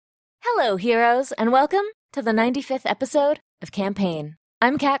Hello, heroes, and welcome to the 95th episode of Campaign.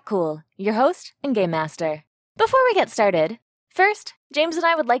 I'm Kat Cool, your host and game master. Before we get started, first, James and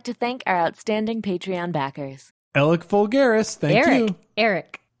I would like to thank our outstanding Patreon backers. Alec Vulgaris, thank you.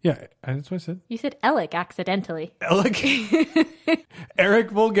 Eric. Yeah, that's what I said. You said Alec accidentally. Alec. Eric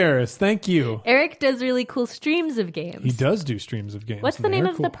Vulgaris, thank you. Eric does really cool streams of games. He does do streams of games. What's the name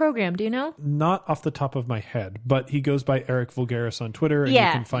of the program? Do you know? Not off the top of my head, but he goes by Eric Vulgaris on Twitter, and Yeah,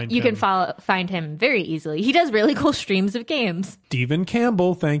 you can find you him. can find him very easily. He does really cool streams of games. Stephen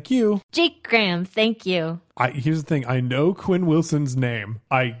Campbell, thank you. Jake Graham, thank you. Here's the thing. I know Quinn Wilson's name.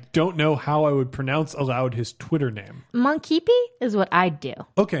 I don't know how I would pronounce aloud his Twitter name. Monkeepy is what I do.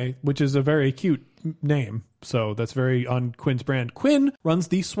 Okay, which is a very cute name. So that's very on Quinn's brand. Quinn runs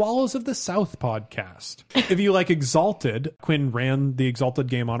the Swallows of the South podcast. If you like Exalted, Quinn ran the Exalted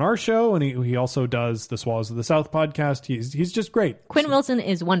game on our show, and he also does the Swallows of the South podcast. He's just great. Quinn Wilson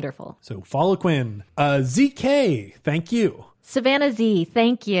is wonderful. So follow Quinn. ZK, thank you. Savannah Z,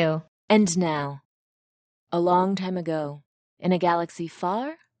 thank you. And now, a long time ago, in a galaxy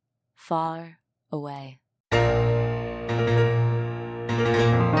far, far away.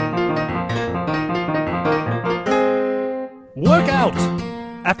 Work out!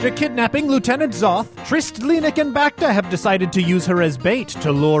 After kidnapping Lieutenant Zoth, Trist, Lenik, and Bacta have decided to use her as bait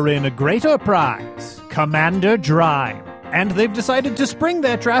to lure in a greater prize, Commander Drime. And they've decided to spring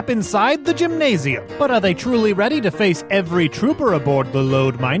their trap inside the gymnasium. But are they truly ready to face every trooper aboard the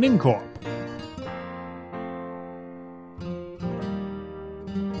Lode Mining Corp?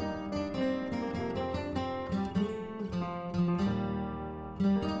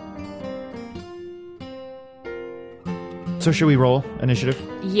 So should we roll initiative?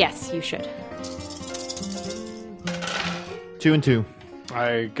 Yes, you should. 2 and 2.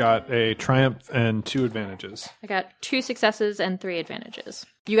 I got a triumph and 2 advantages. I got 2 successes and 3 advantages.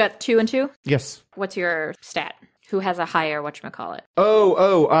 You got 2 and 2? Yes. What's your stat? Who has a higher whatchamacallit?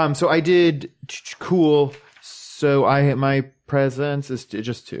 So I did cool. So my presence is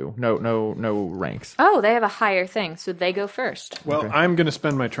just 2. No ranks. Oh, they have a higher thing, so they go first. Well, okay. I'm going to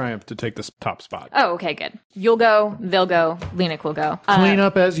spend my triumph to take this top spot. Oh, okay, good. You'll go, they'll go, Lenik will go. Clean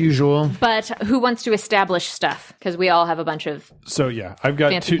up as usual. But who wants to establish stuff? Because we all have a bunch of... So yeah, I've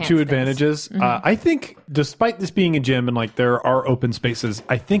got two advantages. Mm-hmm. I think despite this being a gym and like there are open spaces,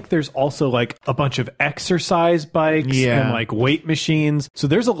 I think there's also like a bunch of exercise bikes and like weight machines. So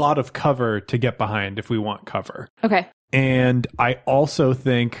there's a lot of cover to get behind if we want cover. Okay. And I also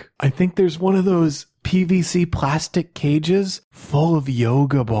think there's one of those PVC plastic cages full of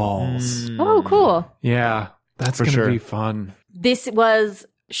yoga balls. Oh, cool. Yeah, that's going to be fun. This was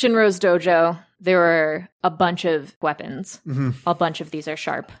Shinro's dojo. There were a bunch of weapons. Mm-hmm. A bunch of these are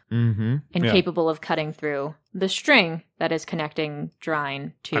sharp and capable of cutting through the string that is connecting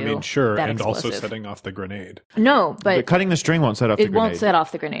Drine to that and explosive. Also setting off the grenade. No, but cutting the string won't set off the grenade. It won't set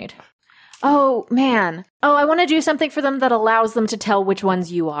off the grenade. Oh, man. Oh, I want to do something for them that allows them to tell which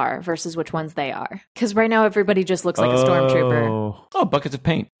ones you are versus which ones they are. Because right now everybody just looks like a stormtrooper. Oh, buckets of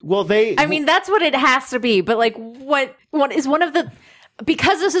paint. Well, I mean, that's what it has to be. But like, what is one of the...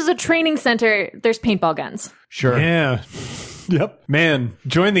 Because this is a training center, there's paintball guns. Sure. Yeah. Yep. Man,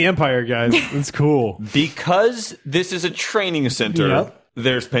 join the Empire, guys. It's cool. Because this is a training center,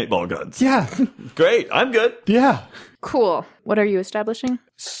 there's paintball guns. Yeah. Great. I'm good. Yeah. Cool. What are you establishing?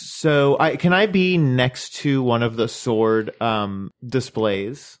 So can I be next to one of the sword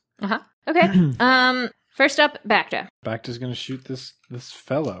displays? Uh-huh. Okay. First up, Bacta. Bacta's going to shoot this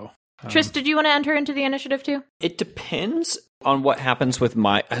fellow. Tris, did you want to enter into the initiative too? It depends on what happens with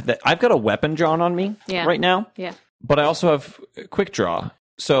I've got a weapon drawn on me right now. Yeah. But I also have quick draw.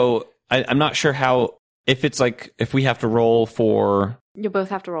 So I'm not sure if we have to roll for... You'll both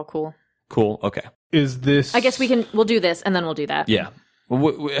have to roll cool. Cool. Okay. Is this... I guess we'll do this and then we'll do that. Yeah.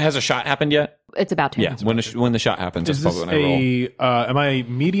 Has a shot happened yet? It's about to. Yeah. When the shot happens, that's probably when I roll. Am I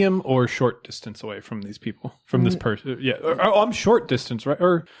medium or short distance away from these people? From this person? Yeah. I'm short distance, right?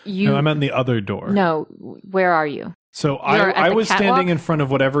 Or I'm on the other door. No. Where are you? So I was standing in front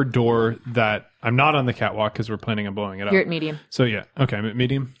of whatever door that... I'm not on the catwalk because we're planning on blowing it up. You're at medium. So yeah. Okay, I'm at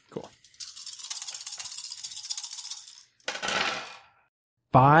medium. Cool.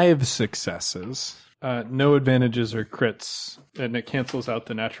 5 successes. No advantages or crits, and it cancels out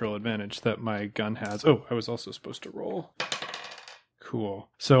the natural advantage that my gun has. Oh, I was also supposed to roll. Cool.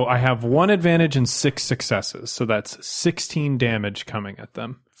 So I have 1 advantage and 6 successes, so that's 16 damage coming at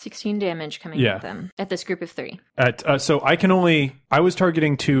them. 16 damage coming at them, at this group of 3. So I was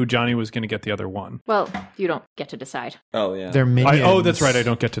targeting 2, Johnny was going to get the other 1. Well, you don't get to decide. Oh, yeah. They're minions. That's right, I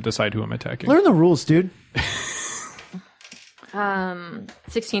don't get to decide who I'm attacking. Learn the rules, dude.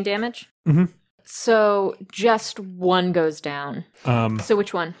 16 damage. Mm-hmm. So just one goes down. So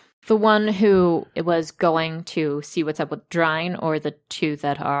which one? The one who was going to see what's up with Drine, or the two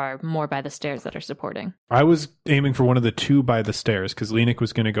that are more by the stairs that are supporting? I was aiming for one of the two by the stairs because Lenik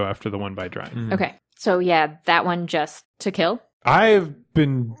was going to go after the one by Drine. Okay. So yeah, that one just to kill. I've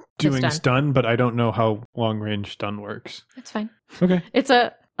been doing Stun. stun, but I don't know how long range stun works. That's fine. Okay. It's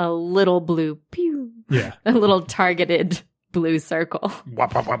a little blue pew. Yeah. A little targeted blue circle.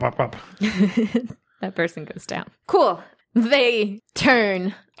 Wop, wop, wop, wop, wop. That person goes down. Cool. They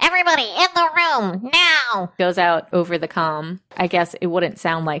turn. Everybody in the room now. Goes out over the comm. I guess it wouldn't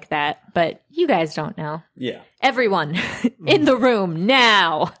sound like that, but you guys don't know. Yeah. Everyone in the room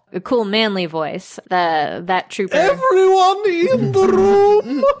now. A cool manly voice. That trooper Everyone in the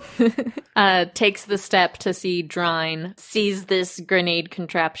room. takes the step to see Drine, sees this grenade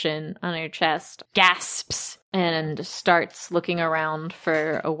contraption on her chest, gasps, and starts looking around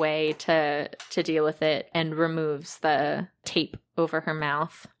for a way to deal with it, and removes the tape over her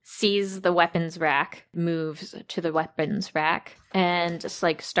mouth, sees the weapons rack, moves to the weapons rack, and just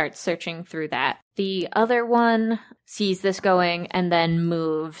like starts searching through that. The other one sees this going and then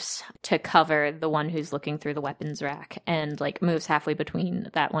moves to cover the one who's looking through the weapons rack, and like moves halfway between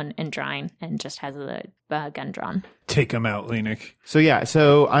that one and Drine, and just has the gun drawn. Take him out, Lenik.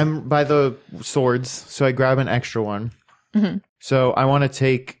 So I'm by the swords, so I grab an extra one. Mm-hmm. So I want to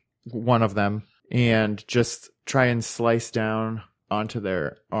take one of them and just try and slice down onto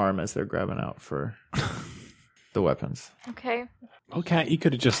their arm as they're grabbing out for the weapons. Okay. Okay, you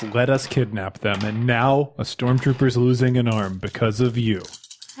could have just let us kidnap them, and now a stormtrooper's losing an arm because of you.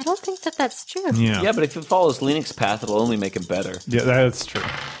 I don't think that's true. Yeah. Yeah, but if it follows Lenik's path, it'll only make him better. Yeah, that's true.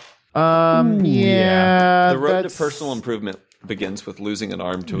 Yeah. The road to that's- personal improvement begins with losing an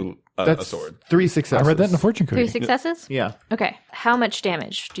arm to a That's sword. 3 successes. I read that in a fortune cookie. 3 successes? Yeah. Okay. How much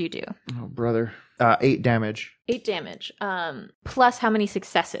damage do you do? Oh, brother. 8 damage. 8 damage. Plus how many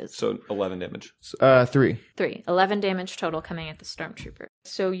successes? So 11 damage. 3. 3. 11 damage total coming at the stormtrooper.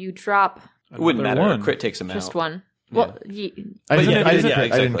 So you drop It wouldn't Another matter. one. A crit takes him just out. one. Well, I But didn't, yeah, I didn't yeah, crit. I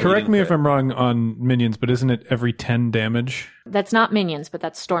exactly. didn't crit. Correct me if crit. I'm wrong on minions, but isn't it every 10 damage? that's not minions, but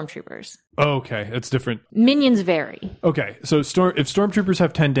that's stormtroopers. Oh, okay, it's different. Minions vary. Okay, so if stormtroopers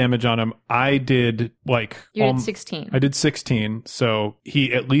have 10 damage on him, I did like You did 16. I did 16, so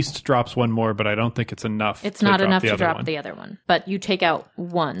he at least drops one more, but I don't think it's enough. It's not enough the to other drop one. the other one. But you take out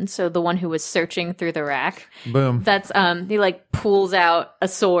one. So the one who was searching through the rack, Boom. that's he like pulls out a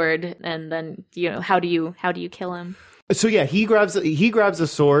sword, and then how do you kill him? So yeah, he grabs a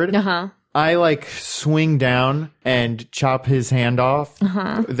sword. Uh-huh. I like swing down and chop his hand off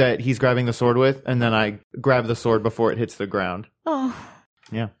that he's grabbing the sword with, and then I grab the sword before it hits the ground. Oh,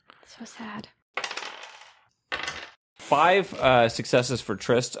 Yeah. so sad. 5 successes for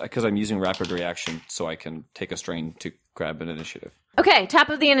Trist because I'm using rapid reaction, so I can take a strain to grab an initiative. Okay, top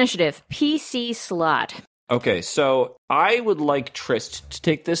of the initiative. PC slot. Okay, so I would like Trist to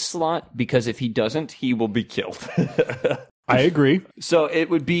take this slot because if he doesn't, he will be killed. I agree. So it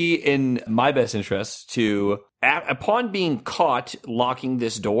would be in my best interest to, upon being caught locking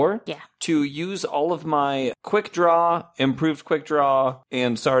this door, Yeah. to use all of my quick draw, improved quick draw,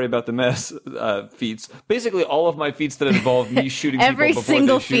 and sorry about the mess feats. Basically, all of my feats that involve me shooting Every people before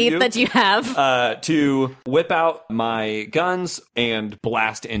single they shoot feat you, that you have. to whip out my guns and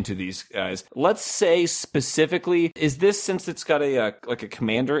blast into these guys. Let's say specifically, is this, since it's got a like a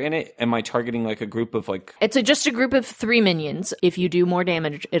commander in it, am I targeting like a group of like? It's just a group of 3 minions. If you do more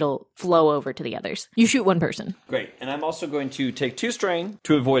damage, it'll flow over to the others. You shoot one person. Great, and I'm also going to take 2 strain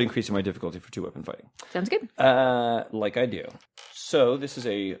to avoid increasing my difficulty for 2-weapon fighting. Sounds good. Like I do. So this is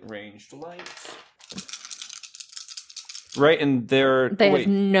a ranged light. Right, and They have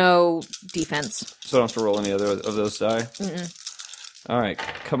no defense. so I don't have to roll any other of those die? All right,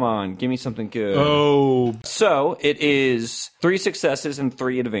 come on, give me something good. Oh, So it is 3 successes and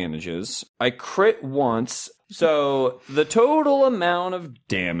 3 advantages. I crit once, so the total amount of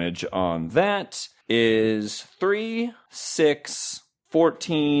damage on that is 3, 6,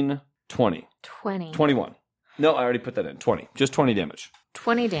 14, 20. 20. 21. No, I already put that in. 20. Just 20 damage.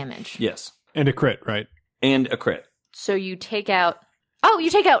 20 damage. Yes. and a crit, right? And a crit. So you take out... Oh,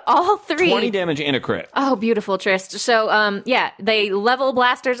 you take out all 3. 20 damage and a crit. Oh, beautiful, Trist. So, yeah, they level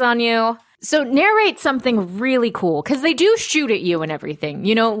blasters on you. So narrate something really cool, because they do shoot at you and everything,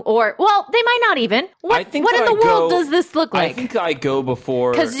 or, well, they might not even. What in the world does this look like? I think I go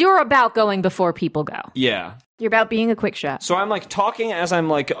before... Because you're about going before people go. Yeah. You're about being a quick shot. So I'm like talking as I'm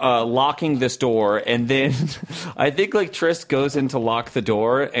like locking this door, and then I think like Trist goes in to lock the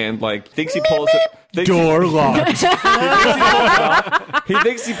door and like thinks he pulls it, Door locked. He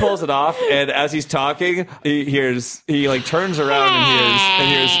thinks he pulls it off, and as he's talking, he like turns around and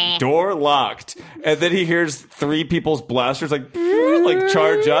hears door locked, and then he hears 3 people's blasters like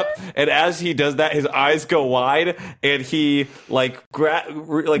charge up, and as he does that, his eyes go wide, and he like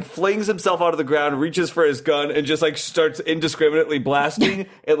flings himself out of the ground, reaches for his gun, and just like starts indiscriminately blasting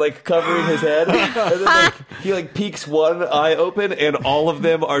and like covering his head, and then like, he like peeks one eye open, and all of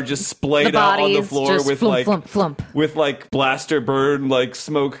them are just splayed out on the floor just with flump. with like blaster burn, like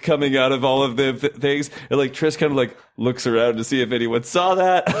smoke coming out of all of the things. And like Triss kind of like looks around to see if anyone saw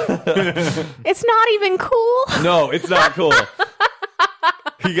that. It's not even cool. No, it's not cool.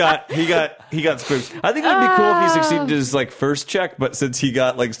 He got spooked. I think it would be cool if he succeeded his like first check, but since he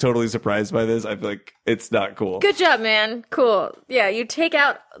got like totally surprised by this, I feel like it's not cool. Good job, man. Cool. Yeah, you take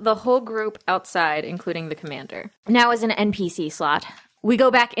out the whole group outside, including the commander. Now as an NPC slot, we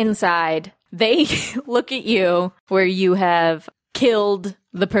go back inside. They look at you where you have killed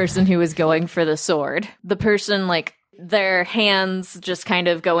the person who was going for the sword. The person, like, their hands just kind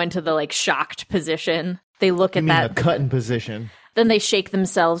of go into the, like, shocked position. They look at that. The cutting position. Then they shake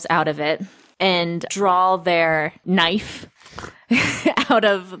themselves out of it and draw their knife out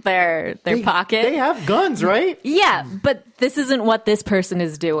of their pocket. They have guns, right? Yeah, but this isn't what this person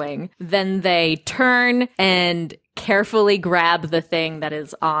is doing. Then they turn and carefully grab the thing that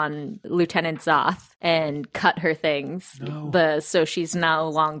is on Lieutenant Zoth and cut her things. So she's no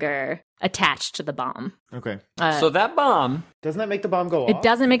longer attached to the bomb. Okay. So that bomb Doesn't that make the bomb go off? It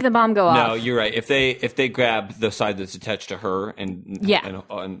doesn't make the bomb go off. No, you're right. If they grab the side that's attached to her and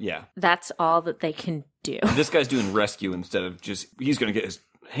yeah, That's all that they can do. this guy's doing rescue instead of he's going to get his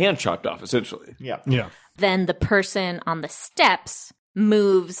hand chopped off essentially. Yeah. Then the person on the steps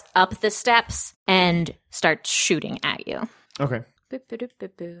moves up the steps and starts shooting at you. Okay.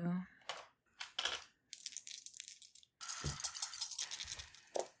 Boo-boo-doo-boo-boo.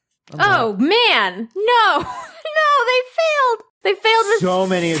 Oh man, no, they failed. They failed with So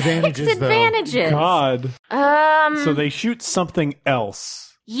many 6 advantages, though. advantages. God. So they shoot something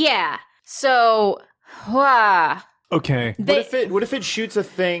else. Yeah. So, Okay. What if it shoots a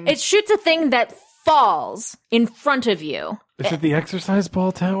thing? it shoots a thing that falls in front of you. Is it the exercise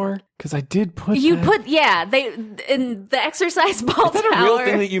ball tower? Because I did put You that. put they in the exercise ball Is that tower. a real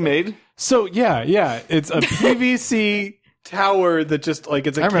thing that you made? So yeah, it's a PVC tower that just like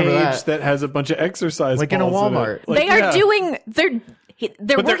it's a remember cage that. that has a bunch of exercise Like in a balls Walmart. it. Like, They are yeah. doing. They're but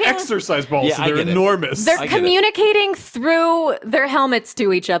working. they're exercise balls, Yeah, so I they're get it. enormous. They're I get it. communicating through their helmets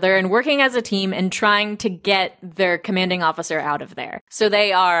to each other and working as a team and trying to get their commanding officer out of there. So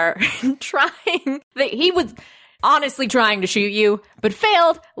they are trying. He was honestly trying to shoot you, but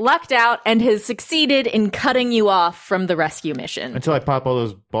failed, lucked out, and has succeeded in cutting you off from the rescue mission. Until I pop all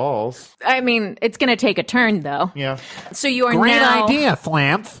those balls. I mean, it's going to take a turn, though. Yeah. So you are Great now... idea,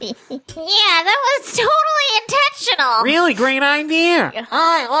 Flamp. Yeah, that was totally intentional. Really great idea. Oh,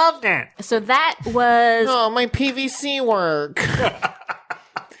 I loved it. So that was... Oh, my PVC work.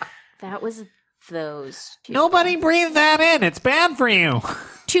 That was those Nobody breathe that in. It's bad for you.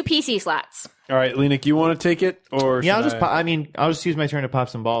 2 PC slots. All right, Lenik, you want to take it or Yeah, should I'll just use my turn to pop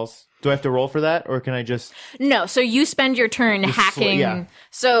some balls. Do I have to roll for that, or can I just? No, so you spend your turn hacking. yeah.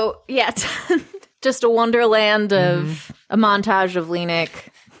 So, yeah, just a wonderland of a montage of Lenik.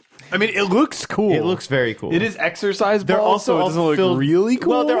 I mean, it looks cool. It looks very cool. It is exercise They're balls, also so it all doesn't look filled really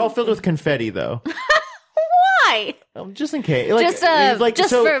cool. Well, they're all filled with confetti, though. Why? Just in case. Like,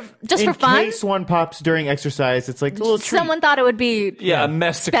 Just, just for fun? In case one pops during exercise, it's like a little treat. Someone thought it would be Yeah, a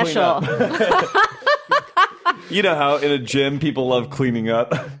mess to special. clean up. You know how in a gym people love cleaning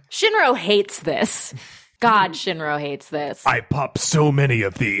up. Shinro hates this. God, Shinro hates this. I pop so many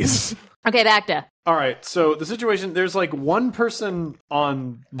of these. Okay, back to. All right, so the situation, there's like one person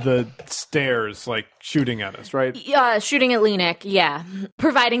on the stairs, like shooting at us, right? Shooting at Lenik, yeah.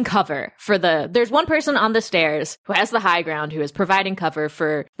 Providing cover for there's one person on the stairs who has the high ground who is providing cover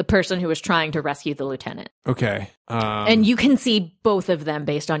for the person who is trying to rescue the lieutenant. Okay. And you can see both of them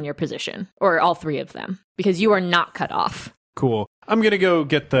based on your position, or all 3 of them, because you are not cut off. Cool. I'm going to go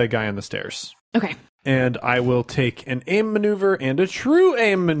get the guy on the stairs. Okay. And I will take an aim maneuver and a true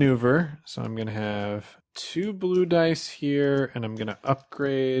aim maneuver. So I'm going to have 2 blue dice here, and I'm going to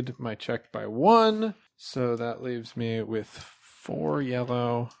upgrade my check by 1. So that leaves me with 4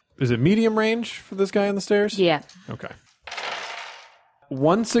 yellow. Is it medium range for this guy on the stairs? Yeah. Okay.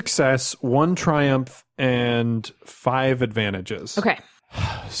 1 success, 1 triumph, and 5 advantages. Okay.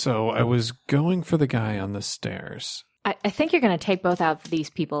 So I was going for the guy on the stairs. I think you're going to take both of these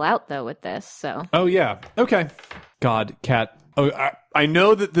people out, though, with this, so. Oh, yeah. Okay. God, Kat, I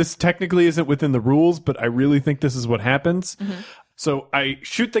know that this technically isn't within the rules, but I really think this is what happens. So I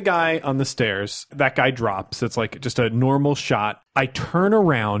shoot the guy on the stairs. That guy drops. It's like just a normal shot. I turn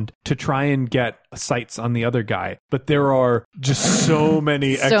around to try and get sights on the other guy, but there are just so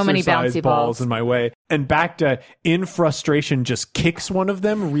many many exercise bouncy balls balls in my way. And Bacta, in frustration, just kicks one of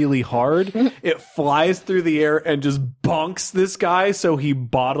them really hard. It flies through the air and just bonks this guy so he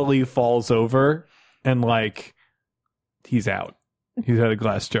bodily falls over and like he's out. He's had a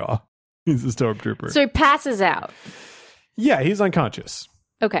glass jaw. He's a stormtrooper. So he passes out. Yeah, he's unconscious.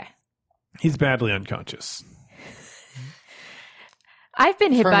 Okay. He's badly unconscious. I've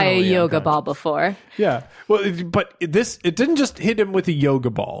been hit by a Terminally yoga unconscious. ball before. Yeah. Well, it didn't just hit him with a yoga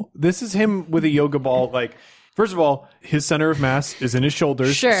ball. This is him with a yoga ball. Like, first of all, his center of mass is in his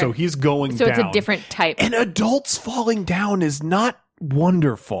shoulders. Sure. So he's going So down. it's a different type. And adults falling down is not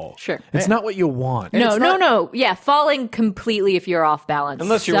wonderful. Sure. It's not what you want. No. Yeah, falling completely if you're off balance.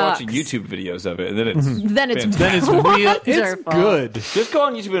 Unless you're sucks. watching YouTube videos of it, and then it's Then it's Then it's real. It's wonderful. good. just go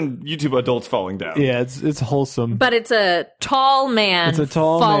on YouTube and YouTube adults falling down. Yeah, it's wholesome. But it's a tall man It's a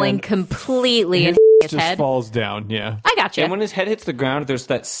tall falling man. completely in his just head. falls down. Yeah. I got you. And when his head hits the ground, there's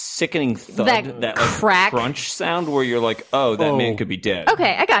that sickening thud, That that crack. crunch sound where you're like, "Oh, that Oh. man could be dead."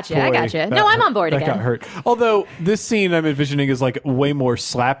 Okay, I got you. Boy, No, I'm on board that again. got hurt. Although this scene I'm envisioning is like way more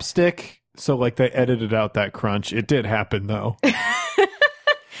slapstick. So like they edited out that crunch. It did happen though. Does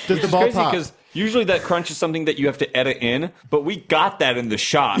the It's ball crazy pop? because usually that crunch is something that you have to edit in, but we got that in the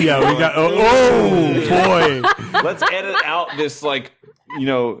shot. Yeah, we got. Oh boy, Let's edit out this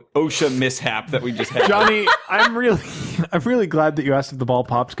OSHA mishap that we just had. Johnny, I'm really glad that you asked if the ball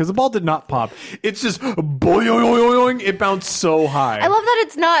popped because the ball did not pop. It's just boing. It bounced so high. I love that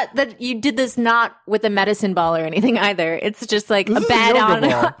it's not that you did this not with a medicine ball or anything either. It's just like This a is a bad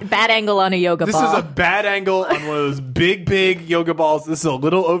yoga ball. bad angle on a yoga This ball. is a bad angle on one of those big yoga balls. This is a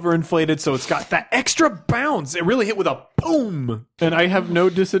little overinflated, so it's got that extra bounce. It really hit with a boom. And I have no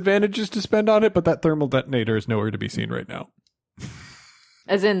disadvantages to spend on it, but that thermal detonator is nowhere to be seen right now.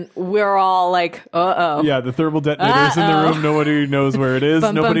 As in, we're all like, uh-oh. Yeah, the thermal detonator is in the room. Nobody knows where it is.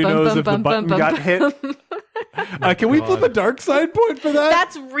 Bum, bum, Nobody bum, knows bum, if the bum, button bum, got bum. hit. Can we flip a dark side point for that?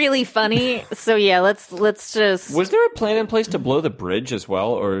 That's really funny. So yeah, let's just... Was there a plan in place to blow the bridge as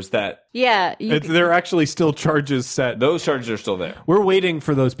well, or is that Yeah. There are actually still charges set. those charges are still there? We're waiting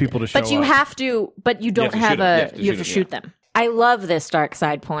for those people to show up. But you have to, but you don't to have shoot 'em. you have to shoot them. I love this dark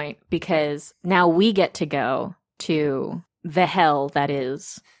side point because now we get to go to the hell that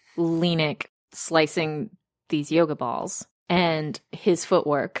is Lenik slicing these yoga balls and his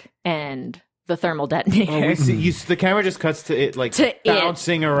footwork and the thermal detonator Oh, we see, the camera just cuts to it like To it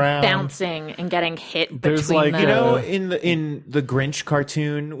bouncing around. bouncing and getting hit There's between like, them. You know, in the Grinch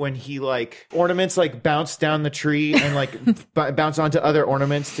cartoon, when he like ornaments like bounce down the tree and like bounce onto other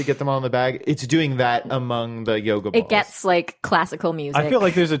ornaments to get them all in the bag, it's doing that among the yoga balls. it gets like classical music. I feel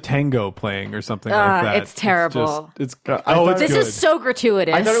like there's a tango playing or something like that. it's terrible. It's thought this good. is so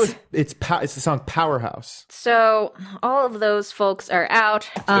gratuitous. I thought it's the song Powerhouse. So all of those folks are out.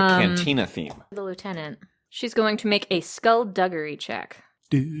 The cantina theme. The lieutenant. She's going to make a skullduggery check,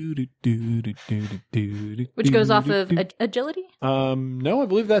 which goes off of agility. No, I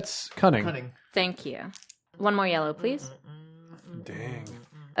believe that's cunning. Thank you. One more yellow, please. Dang.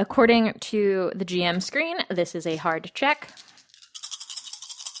 According to the GM screen, this is a hard check.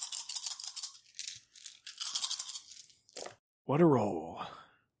 What a roll.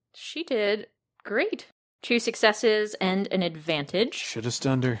 She did great. 2 successes and an advantage. Should have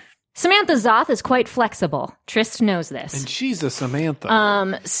stunned her. Samantha Zoth is quite flexible. Trist knows this. And she's a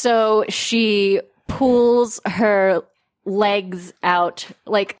Samantha. So she pulls her legs out.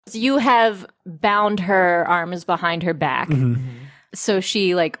 Like, you have bound her arms behind her back. So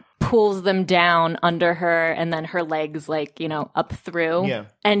she, like, pulls them down under her and then her legs, like, up through. Yeah.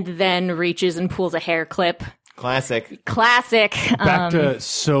 And then reaches and pulls a hair clip. Classic. Classic. Bacta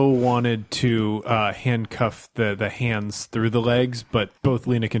so wanted to handcuff the hands through the legs, but both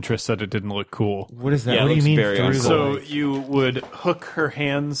Lenik and Triss said it didn't look cool. What is that? Yeah, what it do you looks mean very through the uncool. So legs? you would hook her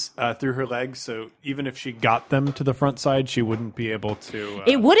hands through her legs, so even if she got them to the front side, she wouldn't be able to...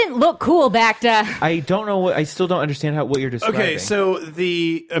 It wouldn't look cool, Bacta. I don't know I still don't understand what you're describing. Okay, so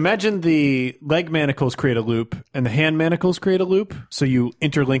imagine the leg manacles create a loop and the hand manacles create a loop. So you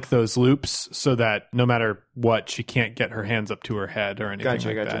interlink those loops so that no matter what, she can't get her hands up to her head or anything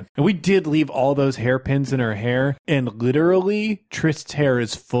Gotcha. that. And we did leave all those hairpins in her hair, and literally Trist's hair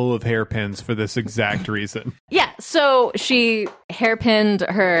is full of hairpins for this exact reason. Yeah, so she hairpinned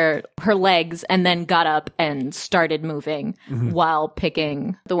her legs and then got up and started moving while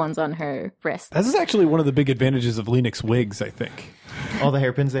picking the ones on her wrists. This is actually one of the big advantages of Lennox wigs, I think. All the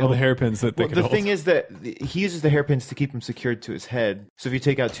hairpins All the hairpins that they can the hold. thing is that he uses the hairpins to keep him secured to his head. So if you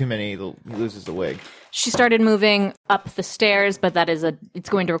take out too many, he loses the wig. She started moving up the stairs, but it's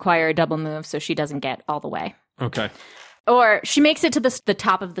going to require a double move, so she doesn't get all the way. Okay. Or she makes it to the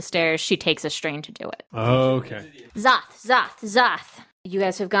top of the stairs. She takes a strain to do it. Okay. Zoth. You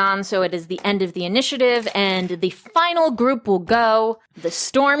guys have gone, so it is the end of the initiative, and the final group will go. The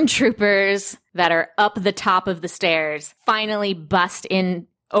stormtroopers that are up the top of the stairs finally bust in,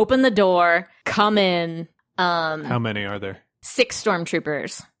 open the door, come in. How many are there? 6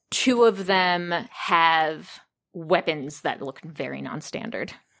 stormtroopers. 2 of them have weapons that look very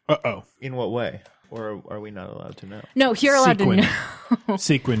non-standard. Uh-oh. In what way? Or are we not allowed to know? No, you're allowed to know.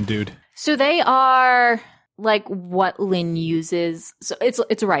 Sequin, dude. So they are like what Lynn uses. So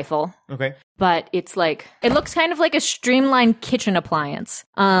it's a rifle. Okay. But it's like, it looks kind of like a streamlined kitchen appliance.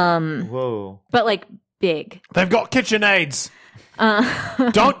 Whoa. But like big. They've got KitchenAids.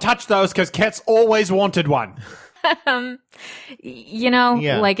 Don't touch those because Ket's always wanted one. You know,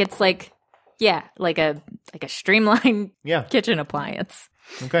 Yeah. like it's like, yeah, like a streamlined Yeah. kitchen appliance.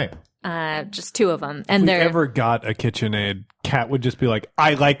 Okay. Just 2 of them. If And we they're, ever got a KitchenAid, Kat would just be like,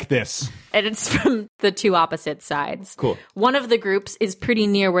 I like this. and it's from the 2 opposite sides. Cool. One of the groups is pretty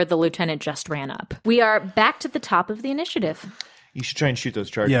near where the lieutenant just ran up. We are back to the top of the initiative. You should try and shoot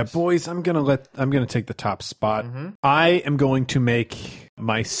those charges. Yeah, boys, I'm gonna take the top spot. I am going to make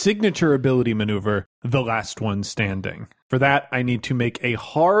my signature ability maneuver the last one standing. For that, I need to make a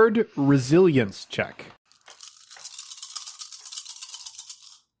hard resilience check.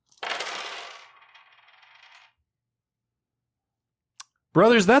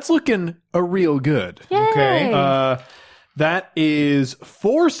 Brothers, that's looking a real good. Okay. That is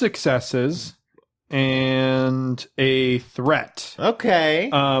 4 successes and a threat. Okay.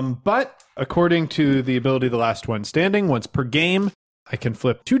 But according to the ability the last one standing, once per game, I can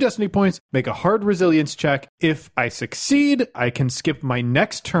flip 2 destiny points, make a hard resilience check. If I succeed, I can skip my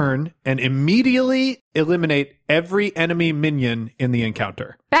next turn and immediately eliminate every enemy minion in the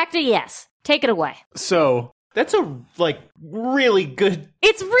encounter. Back to yes. Take it away. So That's a, really good...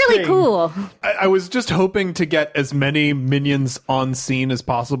 It's really Thing. cool. I was just hoping to get as many minions on scene as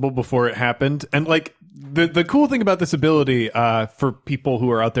possible before it happened. And, the cool thing about this ability, for people who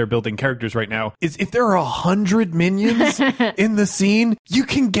are out there building characters right now, is if there are 100 minions in the scene, you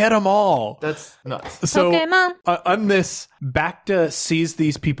can get them all. That's nuts. So Pokemon. on this, Bacta sees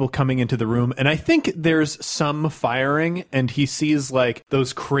these people coming into the room, and I think there's some firing, and he sees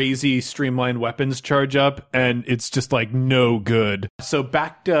those crazy streamlined weapons charge up, and it's just no good. So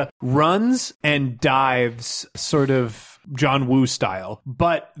Bacta runs and dives, sort of John Woo style,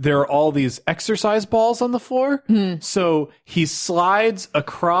 but there are all these exercise balls on the floor. So he slides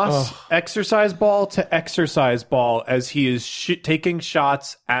across exercise ball to exercise ball as he is taking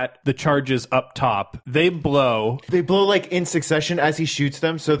shots at the charges up top. They blow. They blow in succession as he shoots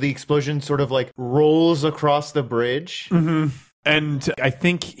them, so the explosion sort of rolls across the bridge. And I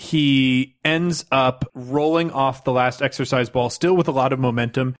think he ends up rolling off the last exercise ball, still with a lot of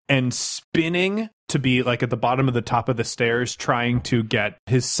momentum, and spinning to be at the bottom of the top of the stairs, trying to get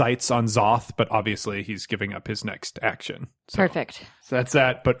his sights on Zoth, but obviously he's giving up his next action. Perfect. So that's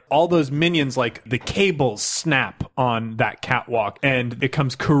that. But all those minions, the cables snap on that catwalk, and it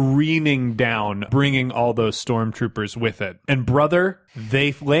comes careening down, bringing all those stormtroopers with it. And brother,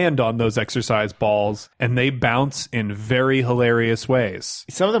 they land on those exercise balls, and they bounce in very hilarious ways.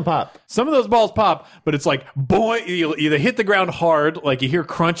 Some of them pop. Some of those balls pop, but it's boy, you either hit the ground hard, you hear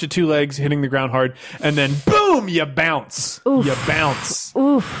crunch of 2 legs hitting the ground hard, and then boom, you bounce. Oof. You bounce.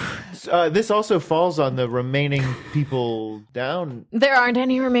 Oof. This also falls on the remaining people down. There aren't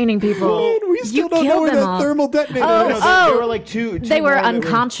any remaining people. We still You don't know killed where them that all. thermal detonator Oh, is. There were two They were more that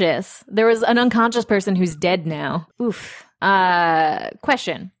unconscious. There was an unconscious person who's dead now. Oof.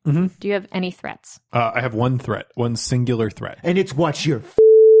 Question. Do you have any threats? I have one threat, one singular threat. And it's watch your...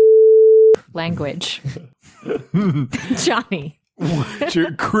 Language. Johnny.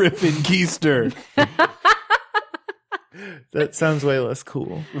 Your Griffin Keister. That sounds way less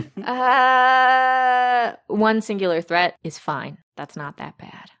cool. One singular threat is fine. That's not that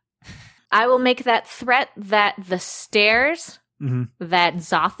bad. I will make that threat that the stairs that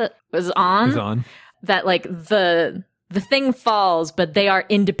Zoth was on, He's on. that the the thing falls, but they are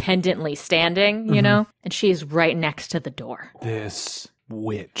independently standing, you know? And she is right next to the door. This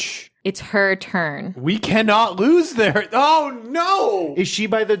witch. It's her turn. We cannot lose there. Oh, no. Is she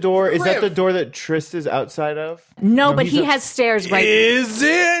by the door? Is that the door that Trist is outside of? No, but he has stairs right. Is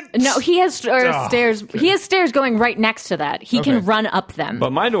it? No, he has stairs. He has stairs going right next to that. He can run up them.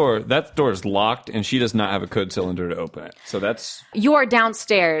 But my door, that door is locked, and she does not have a code cylinder to open it. So that's... You are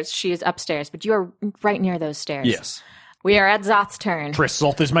downstairs. She is upstairs, but you are right near those stairs. Yes. We are at Zoth's turn. Triss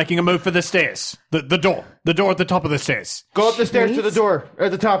Zoth is making a move for the stairs. The door. The door at the top of the stairs. Go up the stairs to the door, or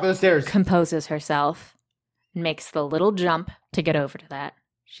at the top of the stairs. Composes herself, makes the little jump to get over to that.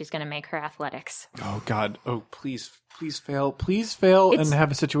 She's going to make her athletics. Oh, God. Oh, please fail. Please fail It's and have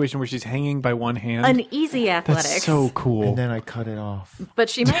a situation where she's hanging by one hand. An easy athletics. That's so cool. And then I cut it off. But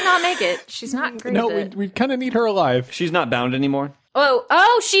she might not make it. She's not great No, at it. we kind of need her alive. She's not bound anymore.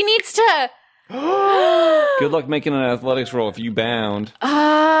 Oh, she needs to... Good luck making an athletics roll if you bound. You're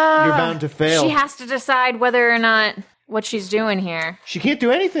bound to fail. She has to decide whether or not what she's doing here. She can't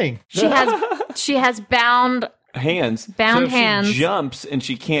do anything. She has bound Hands. Bound so if hands. She jumps and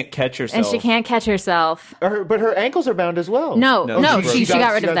she can't catch herself. and she can't catch herself. But her ankles are bound as well. No, No, she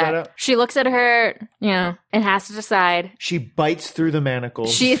got rid of that that. out. She looks at her, and has to decide. She bites through the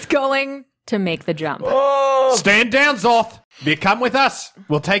manacles. She's going to make the jump. Stand down, Zoth. If you come with us,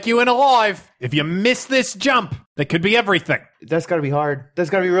 we'll take you in alive. If you miss this jump, that could be everything. That's got to be hard. That's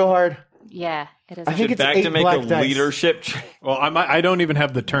got to be real hard. Yeah, it is. I think Should it's back 8 to make black a dice. leadership check. Well, I don't even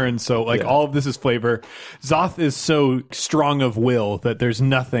have the turn, so all of this is flavor. Zoth is so strong of will that there's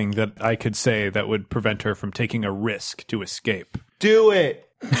nothing that I could say that would prevent her from taking a risk to escape. Do it.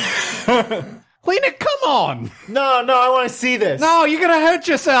 Lena, come on. No, I want to see this. No, you're going to hurt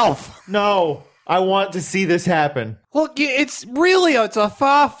yourself. No, I want to see this happen. Look, it's a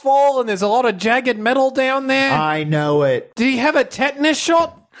far fall and there's a lot of jagged metal down there. I know it. Do you have a tetanus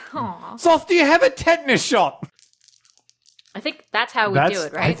shot? Aw. Zoth, do you have a tetanus shot? I think that's how we do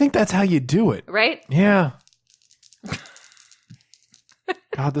it, right? I think that's how you do it. Right? Yeah.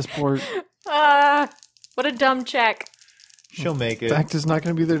 God, this poor What a dumb check. She'll make it. Dact is not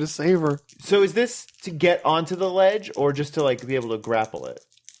going to be there to save her. So is this to get onto the ledge or just to be able to grapple it?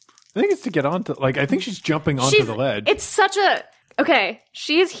 I think it's to get onto. I think she's jumping onto the ledge. It's such a... Okay,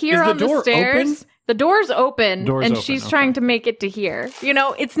 she's here Is the on the door stairs. open? The door's open, Door's and open, she's okay. trying to make it to here.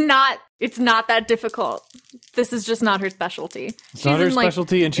 It's not that difficult. This is just not her specialty. It's not her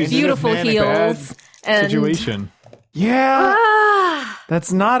specialty, and she's beautiful in a heels bad and situation. Yeah,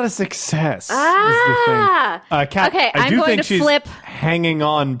 that's not a success. Is the thing. Kat, Okay, I I'm do going think to she's flip. hanging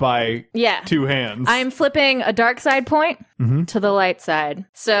on by two hands. I'm flipping a dark side point to the light side.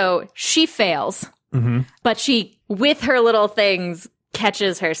 So she fails, but she, with her little things,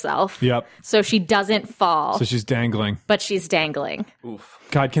 catches herself. Yep. So she doesn't fall, So she's dangling. but she's dangling.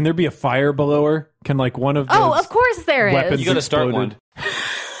 God, can there be a fire below her? Can one of those Oh, of course there is. weapons You gotta start exploded? one.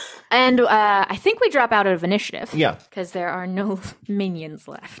 And I think we drop out of initiative. Yeah. Because there are no minions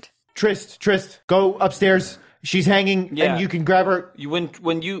left. Trist, go upstairs. She's hanging, Yeah. and you can grab her.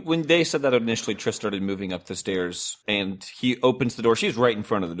 When they said that initially, Triss started moving up the stairs, and he opens the door. She's right in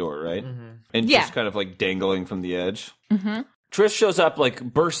front of the door, right? And Yeah. just kind of dangling from the edge. Triss shows up,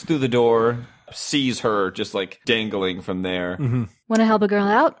 bursts through the door, sees her just dangling from there. Want to help a girl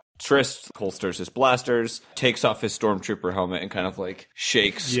out? Triss holsters his blasters, takes off his stormtrooper helmet, and kind of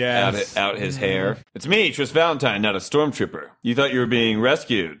shakes Yes. out his hair. It's me, Triss Valentine, not a stormtrooper. You thought you were being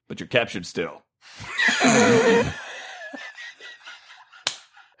rescued, but you're captured still.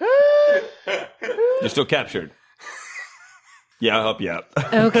 You're still captured. Yeah, I'll help you out.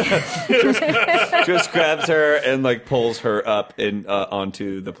 Okay. Triss grabs her and pulls her up and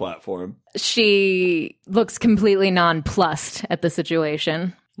onto the platform. She looks completely nonplussed at the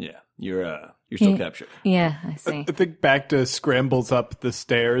situation. Yeah, you're still captured. Yeah, I see. I think Bacta scrambles up the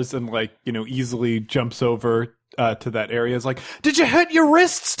stairs and easily jumps over to that area. Is did you hurt your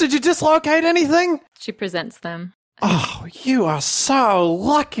wrists? Did you dislocate anything? She presents them. Oh, you are so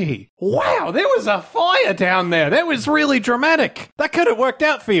lucky. Wow, there was a fire down there. That was really dramatic. That could have worked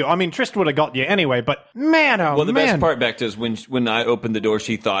out for you. I mean, Trist would have got you anyway, but man, oh Well, the man. best part, Bacta, is when I opened the door,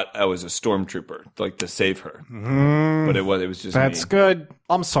 she thought I was a stormtrooper, to save her. But it was just That's me. good.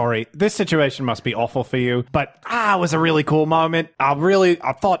 I'm sorry. This situation must be awful for you, but it was a really cool moment. I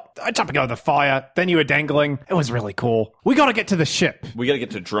thought I'd jumping over the fire, then you were dangling. It was really cool. We got to get to the ship. We got to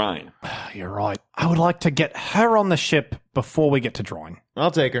get to Drine. You're right. I would like to get her on the ship before we get to Drine. I'll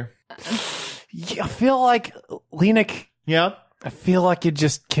take her. Yeah, I feel like, Lenik, Yeah? I feel like you'd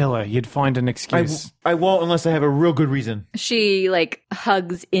just kill her. You'd find an excuse. I won't unless I have a real good reason. She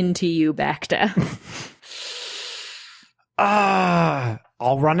hugs into you, Bacta.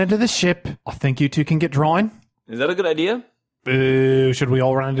 I'll run into the ship. I think you two can get drawing. Is that a good idea? Should we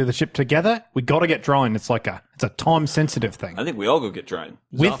all run into the ship together? We got to get drawing. It's a time sensitive thing. I think we all go get drying.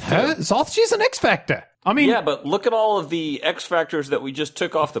 With Zoth her, too. Zoth, she's an X Factor. I mean, Yeah, but look at all of the X factors that we just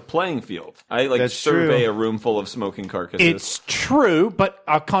took off the playing field. I That's survey true. a room full of smoking carcasses. it's true, but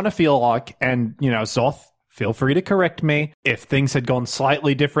I kind of feel like, and Zoth, feel free to correct me. If things had gone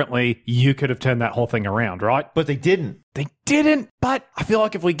slightly differently, you could have turned that whole thing around, right? But they didn't. They didn't, but I feel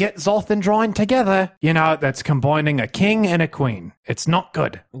like if we get Zoth and Dryne together, that's combining a king and a queen. It's not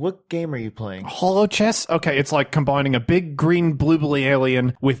good. What game are you playing? Hollow chess? Okay, it's like combining a big green bluebly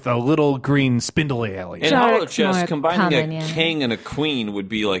alien with a little green spindly alien. In Jarrek's Hollow Chess, more combining common, a yeah. king and a queen would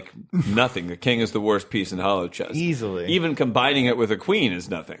be like nothing. The king is the worst piece in Hollow Chess. Easily. Even combining it with a queen is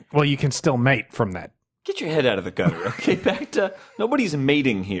nothing. Well, you can still mate from that. Get your head out of the gutter, okay? Back to nobody's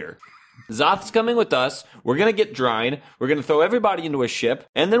mating here. Zoth's coming with us. We're going to get Dryne. We're going to throw everybody into a ship,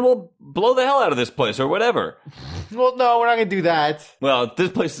 and then we'll blow the hell out of this place or whatever. Well, no, we're not going to do that. Well, this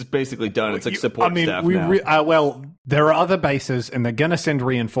place is basically done. It's like support staff now. Well, there are other bases, and they're going to send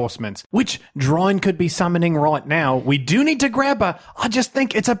reinforcements, which Dryne could be summoning right now. We do need to grab her. I just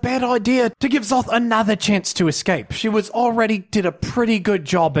think it's a bad idea to give Zoth another chance to escape. She did a pretty good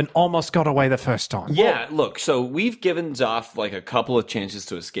job and almost got away the first time. Yeah, look, so we've given Zoth like a couple of chances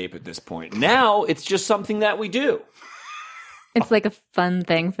to escape at this point. Now it's just something that we do. It's like a fun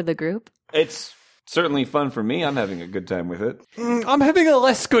thing for the group. It's certainly fun for me. I'm having a good time with it. I'm having a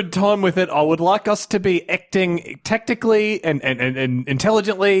less good time with it. I would like us to be acting tactically and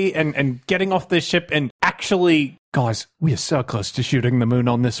intelligently and getting off this ship and actually... Guys, we are so close to shooting the moon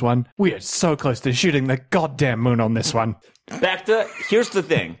on this one. We are so close to shooting the goddamn moon on this one. Here's the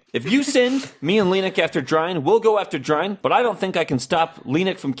thing. If you send me and Lenik after Dryne, we'll go after Dryne, but I don't think I can stop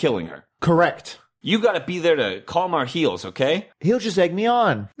Lenik from killing her. Correct. You gotta be there to calm our heels, okay? He'll just egg me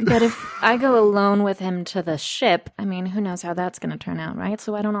on. But if I go alone with him to the ship, I mean, who knows how that's going to turn out, right?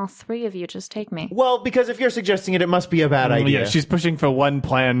 So why don't all three of you just take me? Well, because if you're suggesting it, it must be a bad idea. Yeah, she's pushing for one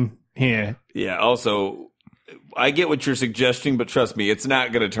plan here. Yeah, also, I get what you're suggesting, but trust me, it's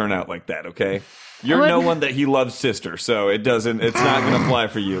not gonna turn out like that, okay? You're no one that he loves sister, so it's not gonna fly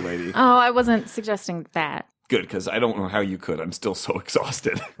for you, lady. Oh, I wasn't suggesting that. Good, because I don't know how you could. I'm still so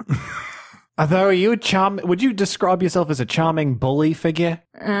exhausted. Although, would you describe yourself as a charming bully figure?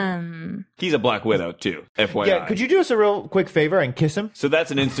 He's a Black Widow, too, FYI. Yeah, could you do us a real quick favor and kiss him? So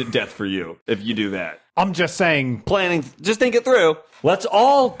that's an instant death for you, if you do that. I'm just saying. Planning, just think it through. Let's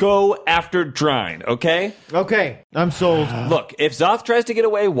all go after Dryne, okay? Okay, I'm sold. Look, if Zoth tries to get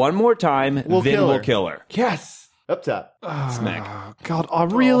away one more time, then we'll kill her. Yes. Up top. Smack. God, I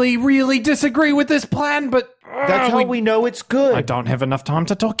really, really disagree with this plan, but... That's how we know it's good. I don't have enough time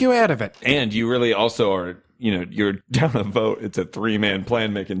to talk you out of it. And you really also are, you're down a vote. It's a 3-man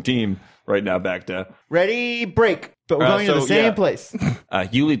plan-making team right now, back to. Ready, break. But we're going to the same place.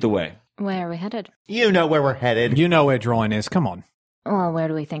 You lead the way. Where are we headed? You know where we're headed. You know where Dryne is. Come on. Well, where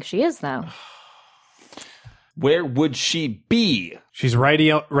do we think she is, though? Where would she be? She's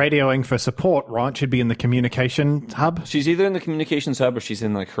radioing for support, right? She'd be in the communication hub. She's either in the communications hub or she's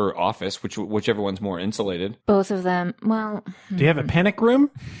in like her office, whichever one's more insulated. Both of them. Well, Do you have a panic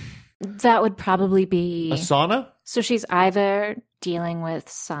room? that would probably be... A sauna? So she's either dealing with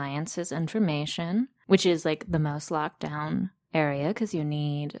science's information, which is like the most locked down area because you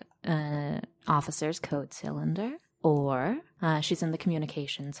need officer's code cylinder, or she's in the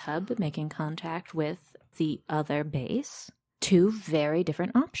communications hub making contact with the other base. Two very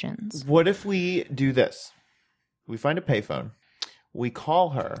different options. What if we do this? We find a payphone. We call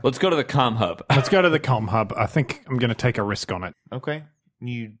her. Let's go to the comm hub. Let's go to the comm hub. I think I'm going to take a risk on it. Okay.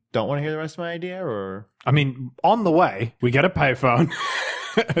 You don't want to hear the rest of my idea, or? I mean, on the way, we get a payphone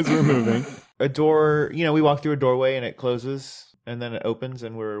as we're moving. A door, we walk through a doorway and it closes and then it opens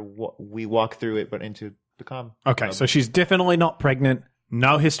and we walk through it but into the comm. Okay, so she's definitely not pregnant,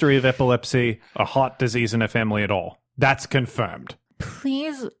 no history of epilepsy, a heart disease in her family at all. That's confirmed.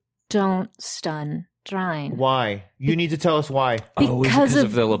 Please don't stun Dryne. Why? You need to tell us why. Because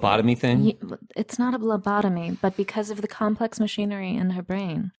of the lobotomy thing? It's not a lobotomy, but because of the complex machinery in her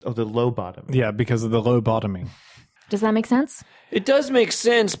brain. Oh, the low bottom. Yeah, because of the lobotomy. Does that make sense? It does make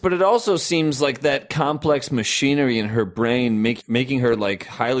sense, but it also seems like that complex machinery in her brain making her like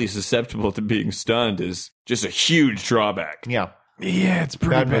highly susceptible to being stunned is just a huge drawback. Yeah. Yeah, it's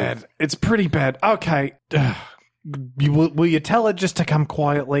pretty bad. It's pretty bad. Okay. Will you tell her just to come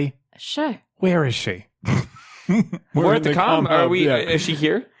quietly? Sure. Where is she? We're at the comm. Are we? Yeah. Is she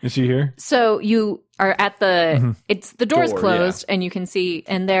here? Is she here? So you are at the it's the door's Door, closed and you can see,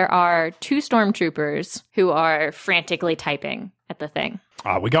 and there are 2 stormtroopers who are frantically typing at the thing.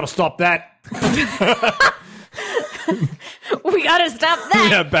 We gotta stop that. We gotta stop that.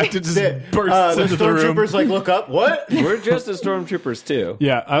 Yeah, back to just The bursts into the room. stormtroopers like look up. What? We're just as stormtroopers too.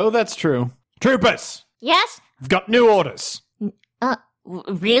 Yeah, oh, that's true. Troopers, Yes? we've got new orders.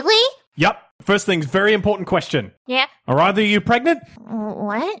 Really? Yep. First thing's very important question. Yeah. Are either of you pregnant?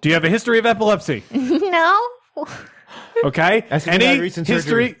 What? Do you have a history of epilepsy? No? Okay. Ask if you Any had recent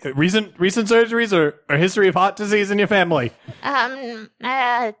history, recent surgeries or history of heart disease in your family?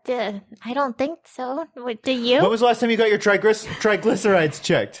 I don't think so. What, do you? When was the last time you got your triglycerides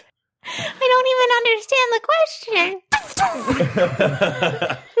checked? I don't even understand the question.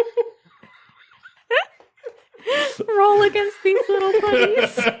 Roll against these little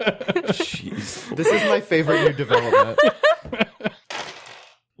puppies. Jeez. This is my favorite new development.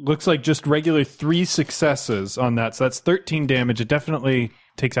 Looks like just regular 3 successes on that, so that's 13 damage. It definitely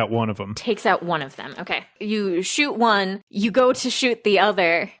takes out one of them. Takes out one of them. Okay. You shoot one, you go to shoot the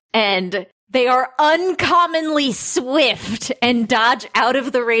other, and they are uncommonly swift and dodge out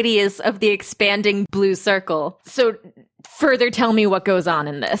of the radius of the expanding blue circle. So further tell me what goes on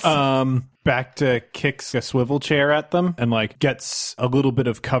in this. Bacta kicks a swivel chair at them and like gets a little bit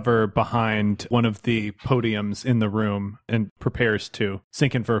of cover behind one of the podiums in the room and prepares to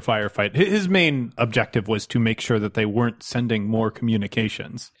sink in for a firefight. His main objective was to make sure that they weren't sending more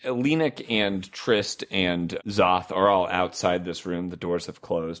communications. Lenik and Trist and Zoth are all outside this room. The doors have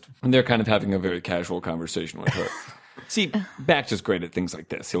closed. And they're kind of having a very casual conversation with her. See, Bacta's great at things like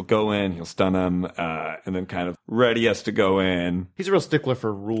this. He'll go in, he'll stun them, and then kind of ready us to go in. He's a real stickler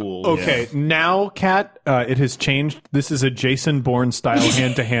for rules. Okay, now, Kat, it has changed. This is a Jason Bourne style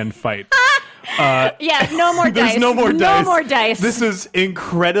hand-to-hand fight. Yeah, no more dice. There's no more dice. No more dice. This is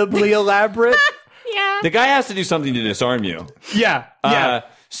incredibly elaborate. yeah. The guy has to do something to disarm you. Yeah.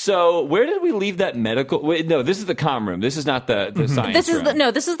 So where did we leave that medical? Wait, no, this is the comm room. This is not the science This is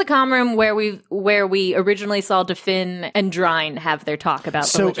room. this is the comm room where we originally saw Defin and Drine have their talk about the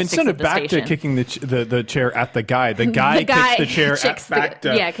So logistics instead of the Bacta station. kicking the chair at the guy kicks the chair kicks at the-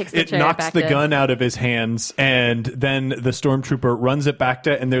 Bacta. yeah, kicks the it chair knocks at the Bacta. gun out of his hands, and then the stormtrooper runs at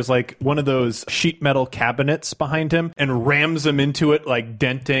Bacta, and there's like one of those sheet metal cabinets behind him, and rams him into it, like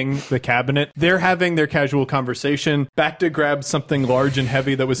denting the cabinet. They're having their casual conversation. Bacta grabs something large and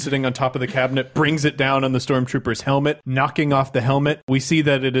heavy that was sitting on top of the cabinet, brings it down on the stormtrooper's helmet, knocking off the helmet. We see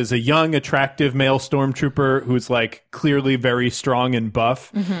that it is a young, attractive male stormtrooper who's like clearly very strong and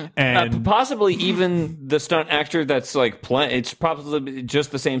buff, and Possibly even the stunt actor that's like playing. It's probably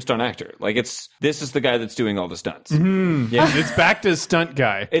just the same stunt actor. Like this is the guy that's doing all the stunts. yeah, it's Bacta's stunt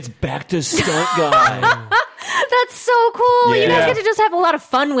guy. It's Bacta's stunt guy. That's so cool. You Yeah. guys get to just have a lot of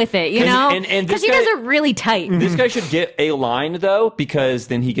fun with it, you know? and Because this you guys guy- are really tight. This guy should get a line though, because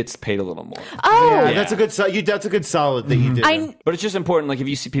then he gets paid a little more. Oh, Yeah, that's a good. That's a good solid that you did. But it's just important. Like if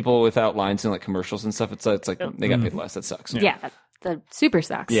you see people without lines in like commercials and stuff, it's like they got paid less. That sucks. yeah, that super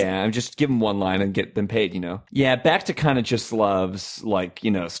sucks. Yeah, I'm just give them one line and get them paid, you know? Yeah, Bacta kind of just loves, like, you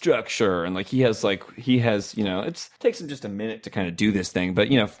know, structure. And, like, he has, you know, it takes him just a minute to kind of do this thing. But,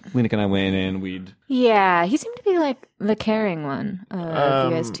 you know, Lenik and I went in, we'd... Yeah, he seemed to be like the caring one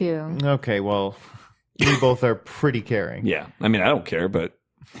of you guys too. Okay, well, we both are pretty caring. Yeah, I mean, I don't care, but...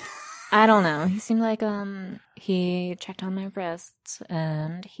 I don't know. He seemed like he checked on my wrists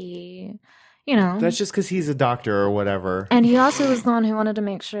and he, you know, That's just because he's a doctor or whatever. and he also was the one who wanted to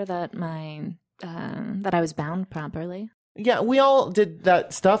make sure that that I was bound properly. Yeah, we all did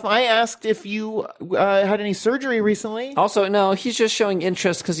that stuff. I asked if you had any surgery recently. Also, no, he's just showing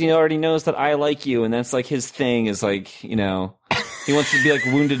interest because he already knows that I like you, and that's, like, his thing is, like, you know... He wants to be like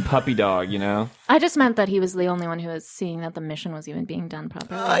wounded puppy dog, you know? I just meant that he was the only one who was seeing that the mission was even being done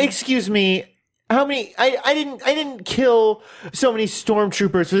properly. Excuse me. How many? I didn't kill so many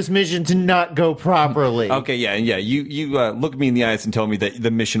stormtroopers for this mission to not go properly. Okay, yeah. You look me in the eyes and tell me that the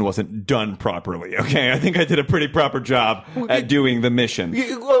mission wasn't done properly, okay? I think I did a pretty proper job at doing the mission.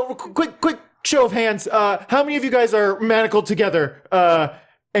 Quick show of hands. How many of you guys are manacled together?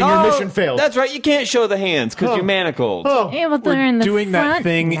 And your mission failed. That's right. You can't show the hands because you're manacled. Yeah, but they're in the Doing that front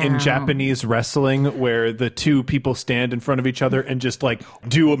thing now. in Japanese wrestling where the two people stand in front of each other and just like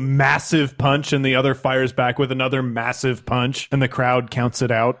do a massive punch and the other fires back with another massive punch and the crowd counts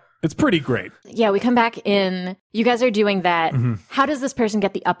it out. It's pretty great. Yeah, we come back in. You guys are doing that. How does this person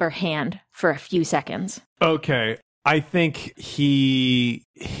get the upper hand for a few seconds? Okay. I think he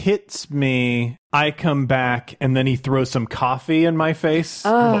hits me. I come back, and then he throws some coffee in my face.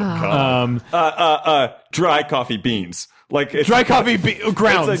 Dry coffee beans. Like it's Dry coffee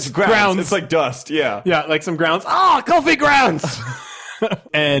grounds. It's like grounds. It's like dust. Yeah. Yeah, like some grounds. Coffee grounds!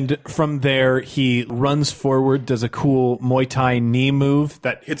 And from there, he runs forward, does a cool Muay Thai knee move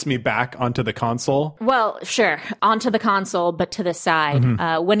that hits me back onto the console. Well, sure, onto the console, but to the side.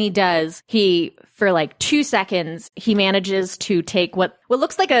 When he does, for like 2 seconds, he manages to take what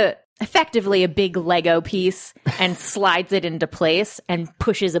looks like effectively a big Lego piece and slides it into place and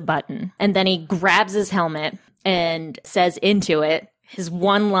pushes a button. And then he grabs his helmet and says into it his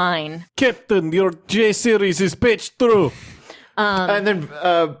one line. Captain, your J-Series is patched through. And then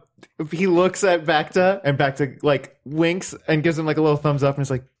he looks at Bacta, and Bacta like winks and gives him like a little thumbs up, and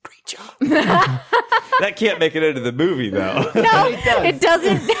he's like, "Great job." That can't make it into the movie, though. No, it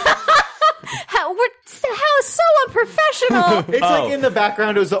doesn't. How so unprofessional. It's like in the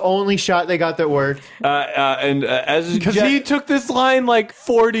background. It was the only shot they got that worked. Because he took this line like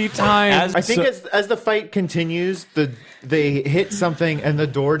 40 times. I think as the fight continues, they hit something, and the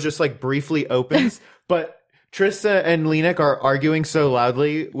door just like briefly opens, but Trista and Lenik are arguing so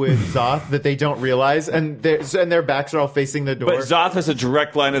loudly with Zoth that they don't realize, and their backs are all facing the door. But Zoth has a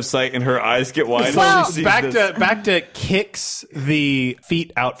direct line of sight, and her eyes get wide. Well, as she sees this. Bacta kicks the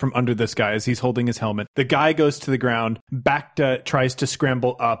feet out from under this guy as he's holding his helmet. The guy goes to the ground. Bacta tries to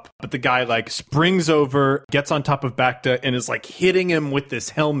scramble up, but the guy like springs over, gets on top of Bacta, and is like hitting him with this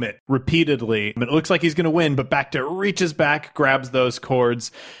helmet repeatedly. It looks like he's going to win, but Bacta reaches back, grabs those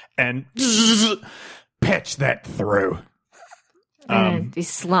cords, and pitch that through. And he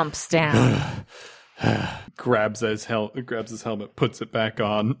slumps down. Grabs his helmet, puts it back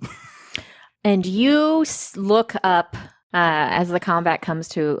on. And you look up as the combat comes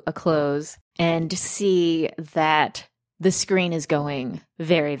to a close and see that the screen is going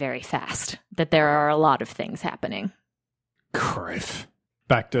very, very fast. That there are a lot of things happening. Criff.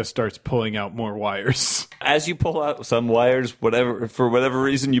 Bacta starts pulling out more wires. As you pull out some wires, for whatever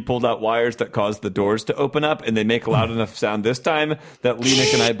reason, you pulled out wires that caused the doors to open up, and they make a loud enough sound this time that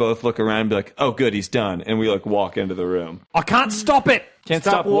Lenik and I both look around and be like, "Oh, good, he's done," and we like walk into the room. I can't stop it. Can't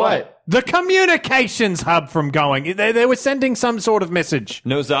stop what? The communications hub from going. They were sending some sort of message.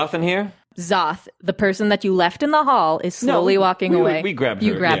 No Zoth in here? Zoth, the person that you left in the hall, is slowly walking away. We grabbed her.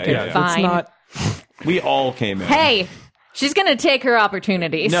 You grabbed her. Yeah. Fine. We all came in. Hey, she's gonna take her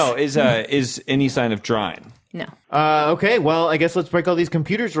opportunities. No, is any sign of drying? No. Okay, well, I guess let's break all these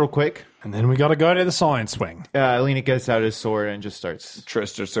computers real quick. And then we got to go to the science wing. Lenik gets out his sword and just starts.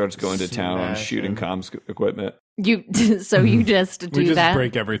 Trista starts going to town on shooting comms equipment. You just do We just that.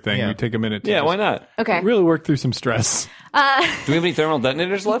 break everything. Yeah. We take a minute to Yeah, why not? Okay. really work through some stress. Do we have any thermal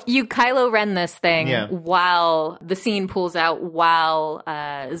detonators left? You Kylo Ren this thing Yeah. while the scene pulls out, while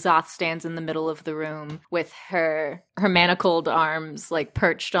Zoth stands in the middle of the room with her manacled arms like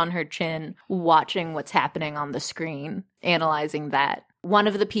perched on her chin, watching what's happening on the screen, analyzing that. One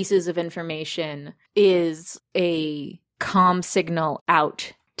of the pieces of information is a comm signal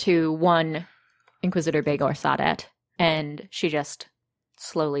out to one Inquisitor Bagor Sadat, and she just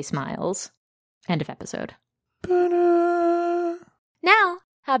slowly smiles. End of episode. Now,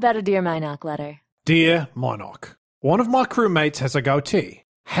 how about a Dear Minoc letter? Dear Monarch, one of my crewmates has a goatee.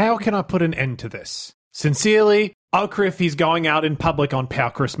 How can I put an end to this? Sincerely, Ocriff, he's going out in public on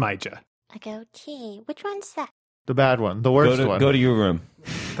Palcris Major. A goatee. Which one's that? The bad one, the worst one. Go to your room.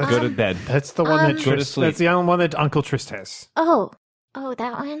 Go to bed. That's the one that Go to Trist, sleep. that's the only one that Uncle Trist has. Oh,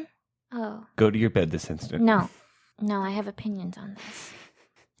 that one? Oh, Go to your bed this instant. no. No, I have opinions on this.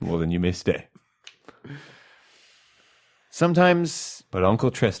 Well, then you may stay. Sometimes, But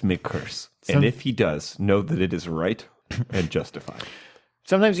Uncle Trist may curse. And if he does, know that it is right and justified.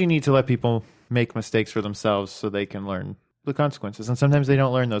 sometimes you need to let people make mistakes for themselves so they can learn the consequences. And sometimes they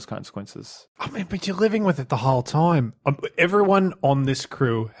don't learn those consequences. I mean, but you're living with it the whole time. Everyone on this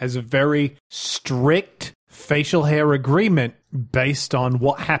crew has a very strict facial hair agreement based on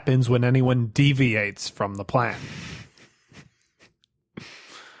what happens when anyone deviates from the plan.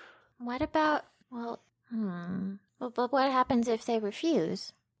 What about, but what happens if they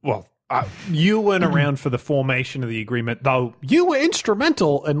refuse? Well, you weren't around for the formation of the agreement, though you were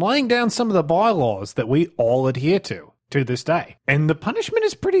instrumental in laying down some of the bylaws that we all adhere to this day. And the punishment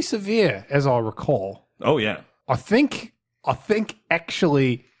is pretty severe, as I recall. Oh, yeah. I think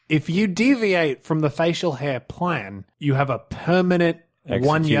actually, if you deviate from the facial hair plan, you have a permanent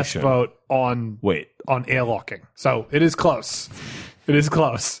one yes Execution. vote on Wait. airlocking. So it is close. It is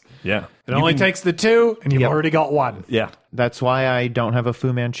close. Yeah. It only takes the 2, and you've already got 1. Yeah. That's why I don't have a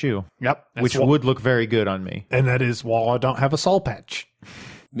Fu Manchu. Yep. Which would look very good on me. And that is why I don't have a soul patch.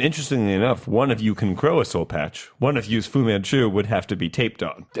 Interestingly enough, one of you can grow a soul patch. One of you's Fu Manchu would have to be taped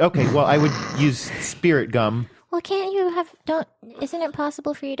on. Okay, well, I would use spirit gum. Well, can't you have, isn't it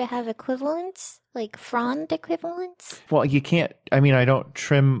possible for you to have equivalents? Like frond equivalents? Well, you can't. I mean, I don't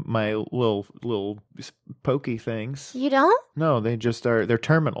trim my little pokey things. You don't? No, they just are. They're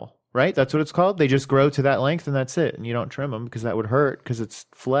terminal, right? That's what it's called. They just grow to that length, and that's it. And you don't trim them because that would hurt because it's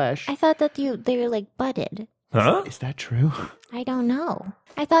flesh. I thought that they were like budded. Huh? Is that true? I don't know.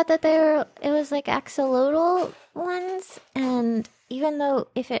 I thought that it was like axolotl ones, and even though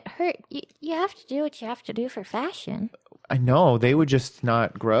if it hurt, you have to do what you have to do for fashion. I know. They would just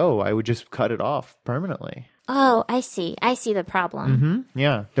not grow. I would just cut it off permanently. Oh, I see. I see the problem. Mm-hmm.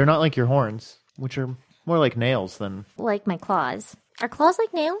 Yeah. They're not like your horns, which are more like nails than... Like my claws. Are claws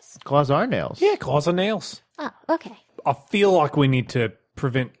like nails? Claws are nails. Yeah, claws are nails. Oh, okay. I feel like we need to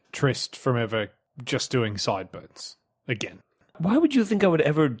prevent Trist from ever just doing sideburns again. Why would you think I would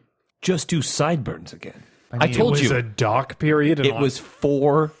ever just do sideburns again? I It told was you a dark period. And it was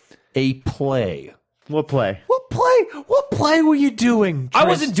for a play. We'll play. What play were you doing? I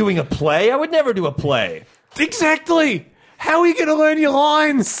wasn't doing a play. I would never do a play. Exactly. How are you going to learn your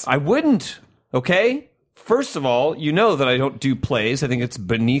lines? I wouldn't. Okay? First of all, you know that I don't do plays. I think it's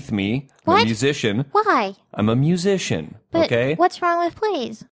beneath me. I'm What? a musician. Why? I'm a musician. But okay? what's wrong with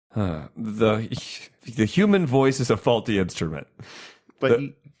plays? The human voice is a faulty instrument. But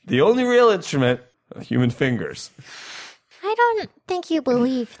The only real instrument are human fingers. I don't think you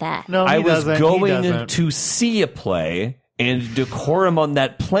believe that. no, I he was doesn't. He going doesn't. to see a play, and decorum on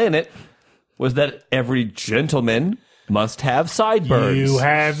that planet was that every gentleman must have sideburns. You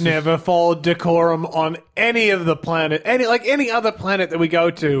have never followed decorum on any of the planet, any other planet that we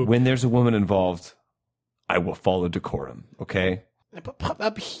go to. When there's a woman involved, I will follow decorum, okay?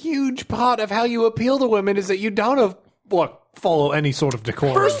 A huge part of how you appeal to women is that you don't follow any sort of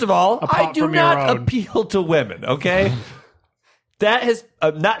decorum. First of all, I apart do from your not own. appeal to women, okay? That is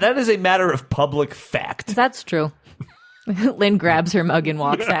a matter of public fact. That's true. Lynn grabs her mug and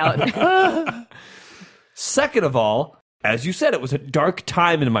walks out. Second of all, as you said, it was a dark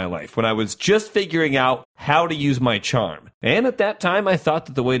time in my life when I was just figuring out how to use my charm. And at that time, I thought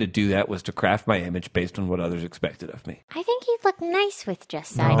that the way to do that was to craft my image based on what others expected of me. I think he'd look nice with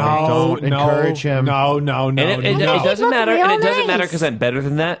just sideburns. Don't encourage him. No. And it It doesn't look matter. real And it doesn't matter nice. because I'm better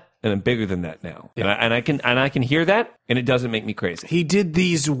than that and I'm bigger than that now. And I can hear that, and it doesn't make me crazy. He did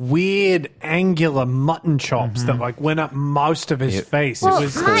these weird angular mutton chops that went up most of his face. Well, it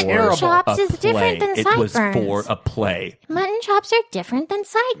was mutton terrible. chops A is different than It was sideburns. for a play. Mutton chops are different than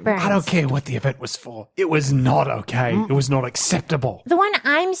sideburns. I don't care what the event was for. It was not okay. It was not acceptable. The one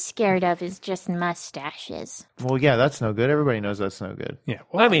I'm scared of is just mustaches. Well, yeah, that's no good. Everybody knows that's no good. Yeah.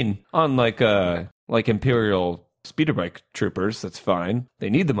 I mean, on like Imperial speeder bike troopers, that's fine. They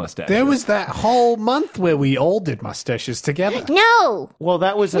need the mustache. There was that whole month where we all did mustaches together. No! Well,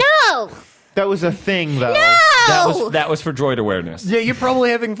 that was a No! that was a thing, though. that was for droid awareness. Yeah, you're probably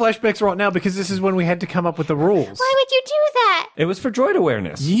having flashbacks right now because this is when we had to come up with the rules. Why would you do that? It was for droid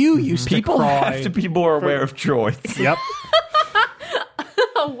awareness. You used People to cry. have to be more aware of droids. Yep.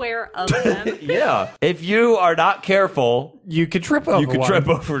 Aware of them. Yeah. If you are not careful, You could trip over you could one. trip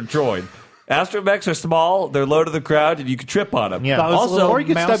over a droid. Astromechs are small, they're low to the ground, and you could trip on them. Yeah. Those Also, little Or you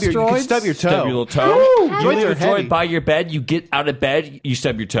could mouse stub your droids? toe. stub your little toe. Woo! You leave Droids a are heavy. droid by your bed, you get out of bed, you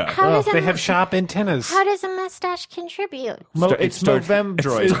stub your toe. How does They a have sharp antennas. how does a mustache contribute? It's Movem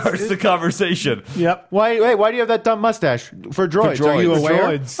droids. Starts the conversation. Yep. Why do you have that dumb mustache? For droids. droids. Are you For aware?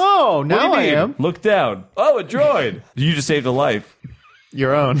 droids. Oh, What do now you I mean? am. Look down. Oh, a droid. You just saved a life.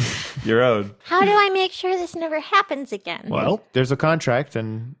 Your own. Your own. How do I make sure this never happens again? Well, There's a contract,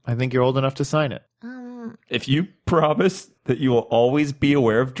 and I think you're old enough to sign it. If you promise that you will always be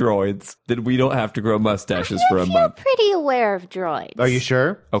aware of droids, then we don't have to grow mustaches for a I feel month. pretty aware of droids. Are you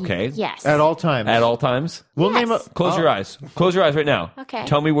sure? Okay. Yes. At all times. At all times? We'll Yes. name a. Close your eyes. Close your eyes right now. Okay.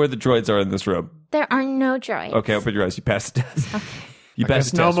 Tell me where the droids are in this room. There are no droids. Okay, open your eyes. You passed the test. You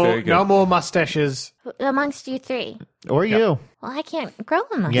passed the no test. more, Very good. no more mustaches. Amongst you three. Or you. Well, I can't grow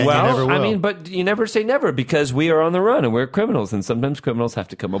them. Yeah. You never Well, I will. mean, but you never say never because we are on the run and we're criminals, and sometimes criminals have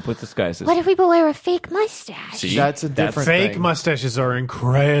to come up with disguises. What if we wear a fake mustache? See? That's a different Fake thing. mustaches are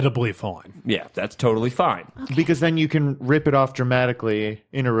incredibly fine. Yeah, that's totally fine. Because then you can rip it off dramatically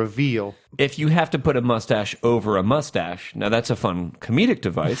in a reveal. If you have to put a mustache over a mustache, now that's a fun comedic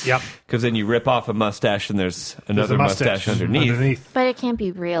device. Yep. Because then you rip off a mustache and there's There's another a mustache underneath. But it can't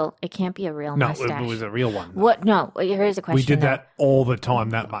be real. It can't be a real No, mustache. was a real one. What? No, here's a question. We did though. that all the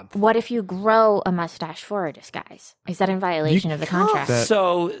time that month. What if you grow a mustache for a disguise? Is that in violation of the contract?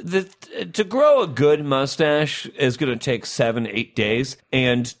 So to grow a good mustache is going to take 7-8 days,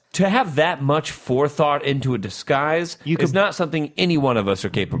 and to have that much forethought into a disguise is not something any one of us are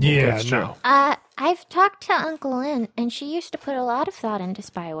capable of. Yeah, no. I've talked to Uncle Lynn, and she used to put a lot of thought into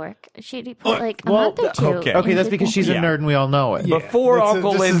spy work. She'd put like a month or two. Okay, that's because she's a nerd and we all know it. Before That's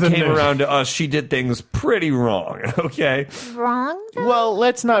Uncle this Lynn is the came nerd. around to us, she did things pretty wrong, okay? Wrong, though? Well,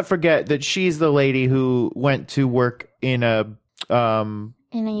 let's not forget that she's the lady who went to work in a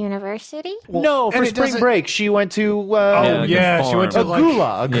In a university? no, for and it spring doesn't- break. She went to like a she went to a farm.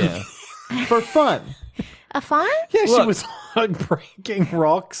 gulag Yeah. for fun. A farm? Yeah, she Look. was like breaking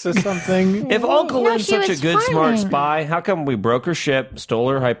rocks or something. If Uncle No, Lynn's she such a was good, smart farming. spy, how come we broke her ship, stole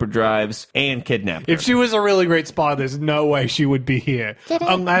her hyperdrives, and kidnapped her? If she was a really great spy, there's no way she would be here. Did it-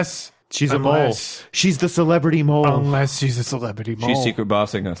 Unless She's a mole. She's the celebrity mole. Unless she's a celebrity mole. She's secret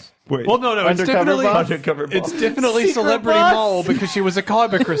bossing us. Wait. Well, no, it's Undercover definitely boss? Undercover boss. it's definitely Secret celebrity boss? mole because she was a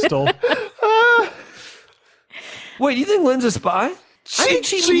kyber crystal. Wait, you think Lynn's a spy? I think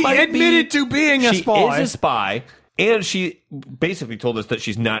she might admitted be- to being a She spy. is a spy, and she basically told us that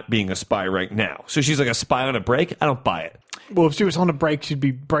she's not being a spy right now. So she's like a spy on a break? I don't buy it. Well, if she was on a break, she'd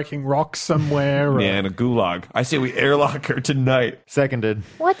be breaking rocks somewhere. Or... Yeah, in a gulag. I say we airlock her tonight. Seconded.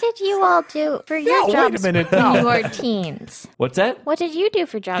 What did you all do for your No, wait a jobs minute, when no. you were teens? What's that? What did you do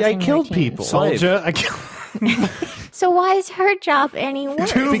for jobs I when you killed were teens? people. Soldier. So why is her job any worse?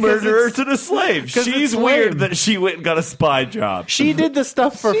 Two murderers and a slave. She's it's weird lame. that she went and got a spy job. She did the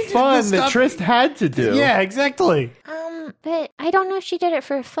stuff for did the fun that stuff- Trist had to do. Yeah, exactly. But I don't know if she did it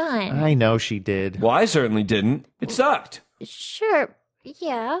for fun. I know she did. Well, I certainly didn't. It sucked. Sure,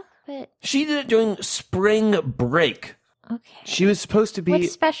 yeah, but She did it during spring break. okay. She was supposed to be.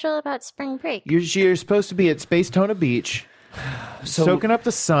 What's special about spring break? You're supposed to be at Space Tona Beach, soaking up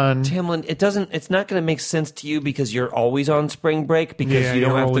the sun. Tamlin, it's not going to make sense to you because you're always on spring break because Yeah, you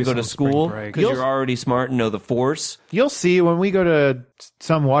don't you're have to always go to on spring school break. because you're already smart and know the Force. You'll see when we go to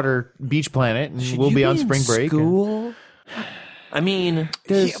some water beach planet, and we'll be on spring break. School? I mean,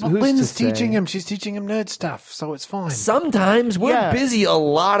 There's- Yeah, but who's Lynn's to say? teaching him. She's teaching him nerd stuff, so it's fine. sometimes we're Yeah. busy a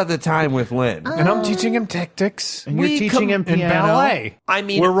lot of the time with Lynn. And I'm teaching him tactics. And you're teaching him and piano. ballet. I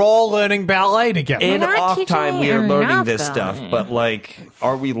mean, we're all learning ballet together. in not off teaching time, me we are learning enough this ballet. stuff, but like,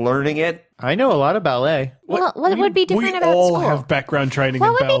 are we learning it? I know a lot of ballet. What would be different we about all school? have background training What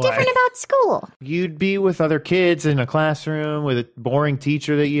in would ballet. be different about school? You'd be with other kids in a classroom with a boring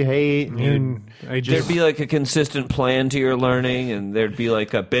teacher that you hate. And you'd- And I There'd just, be like a consistent plan to your learning, and there'd be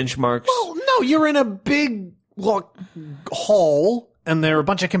like a benchmarks. well, no, you're in a big like hall, and there are a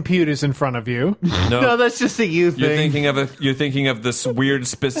bunch of computers in front of you. no, that's just a you You're thing. thinking of this weird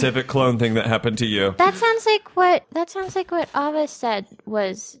specific clone thing that happened to you. That sounds like what Ava said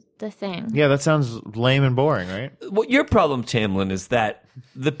was the thing. Yeah, that sounds lame and boring, right? What your problem, Tamlin, is that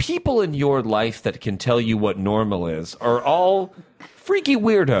the people in your life that can tell you what normal is are all freaky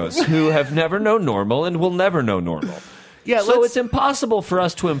weirdos who have never known normal and will never know normal. Yeah, So it's impossible for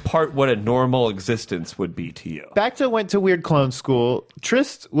us to impart what a normal existence would be to you. Bacta went to Weird Clone School.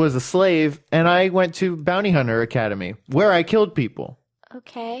 Trist was a slave, and I went to Bounty Hunter Academy, where I killed people.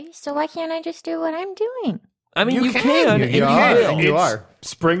 Okay, so why can't I just do what I'm doing? I mean, you can. can, You and you are. will. You It's are.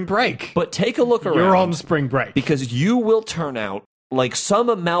 spring break. But take a look around. You're on spring break. because you will turn out like some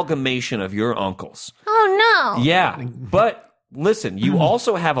amalgamation of your uncles. Oh no! Yeah, but listen, you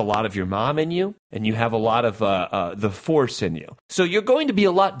also have a lot of your mom in you, and you have a lot of the Force in you. So you're going to be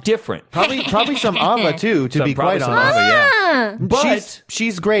a lot different. Probably some Ava, too, to be Probably quite some honest. Ava, yeah. Ah, But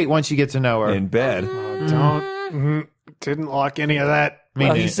She's great once you get to know her. in bed. Didn't like any of that.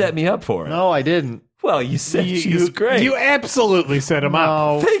 Well, he set me up for it. No, I didn't. Well, you said she's great. You absolutely set him up.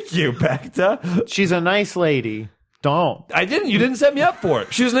 No, Thank you, Bacta. she's a nice lady. Don't. I didn't. You didn't set me up for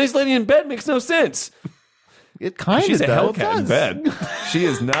it. She was a nice lady in bed. Makes no sense. It kind She's of a does. Hellcat in bed. She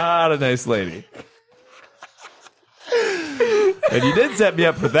is not a nice lady. And you did set me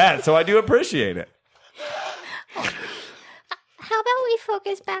up for that, so I do appreciate it. how about we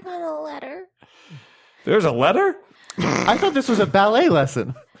focus back on the letter? There's a letter? I thought this was a ballet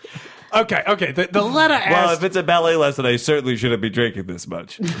lesson. Okay. The letter Well, asked if it's a ballet lesson, I certainly shouldn't be drinking this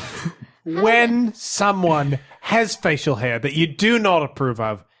much. when someone has facial hair that you do not approve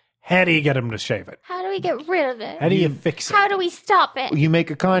of, how do you get them to shave it? How do we get rid of it? How do you fix it? How do we stop it? You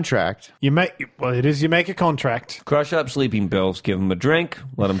make a contract. You make a contract. Crush up sleeping pills, give them a drink,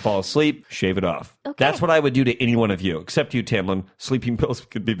 let them fall asleep, shave it off. Okay. That's what I would do to any one of you, except you, Tamlin. Sleeping pills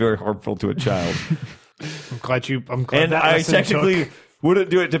could be very harmful to a child. I'm glad And that I lesson technically took. wouldn't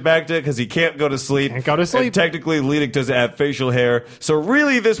do it to Bacta because he can't go to sleep. Can't go to sleep. And technically, Lenik doesn't have facial hair. So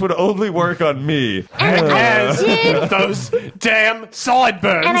really, this would only work on me. And I did, Those damn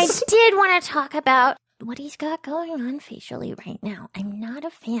sideburns. and I did want to talk about what he's got going on facially right now. I'm not a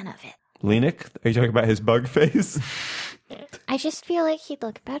fan of it. Lenik? Are you talking about his bug face? I just feel like he'd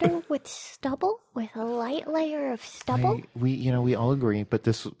look better with stubble, with a light layer of stubble. We all agree, but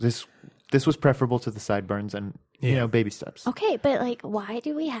this was preferable to the sideburns and baby steps. Okay, but like, why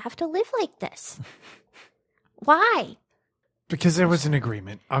do we have to live like this? Why? Because there was an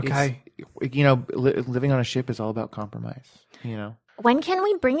agreement, okay? Living on a ship is all about compromise. When can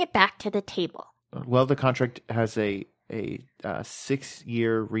we bring it back to the table? Well, the contract has a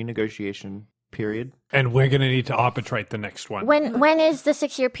 6-year renegotiation period. And we're going to need to arbitrate the next one. When is the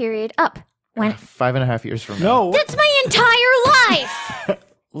 6-year period up? When? 5.5 years from now. No. That's my entire life!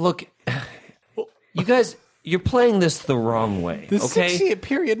 Look, you guys, you're playing this the wrong way, The okay? 6-year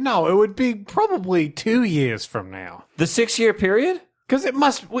period, no, it would be probably 2 years from now. The 6-year period? Because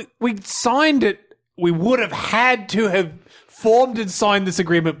we signed it, we would have had to have formed and signed this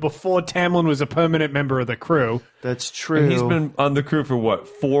agreement before Tamlin was a permanent member of the crew. That's true. And he's been on the crew for what,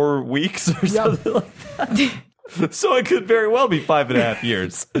 4 weeks or something like that? So it could very well be 5.5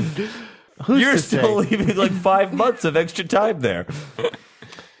 years. You're still leaving like 5 months of extra time there.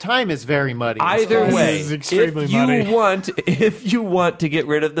 Time is very muddy. Either way, is extremely muddy. if you want to get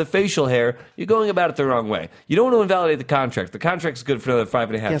rid of the facial hair, you're going about it the wrong way. You don't want to invalidate the contract. The contract's good for another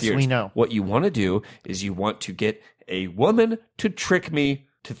 5.5 Yes, years. we know. What you want to do is you want to get a woman to trick me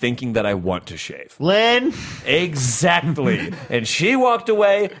to thinking that I want to shave. Lynn! Exactly. And she walked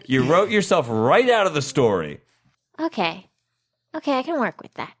away. You wrote yourself right out of the story. Okay, I can work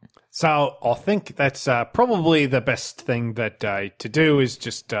with that. So I think that's probably the best thing that to do is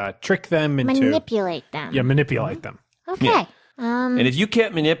just trick them into... Manipulate them. Yeah, manipulate them. Okay. Yeah. And if you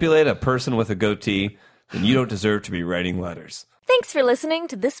can't manipulate a person with a goatee, then you don't deserve to be writing letters. Thanks for listening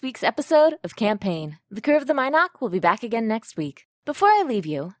to this week's episode of Campaign. The crew of the Minoc will be back again next week. Before I leave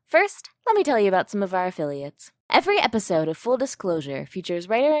you, first, let me tell you about some of our affiliates. Every episode of Full Disclosure features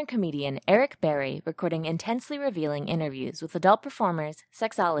writer and comedian Eric Berry recording intensely revealing interviews with adult performers,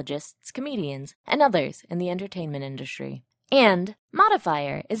 sexologists, comedians, and others in the entertainment industry. And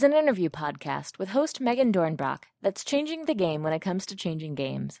Modifier is an interview podcast with host Megan Dornbrock that's changing the game when it comes to changing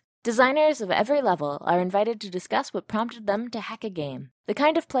games. Designers of every level are invited to discuss what prompted them to hack a game, the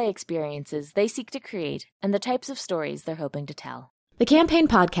kind of play experiences they seek to create, and the types of stories they're hoping to tell. The Campaign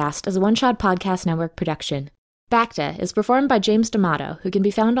Podcast is a One Shot Podcast Network production. Bacta is performed by James D'Amato, who can be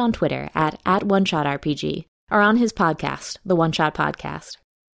found on Twitter at OneShotRPG, or on his podcast, The One Shot Podcast.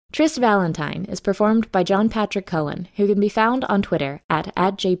 Trist Valentine is performed by John Patrick Cohen, who can be found on Twitter at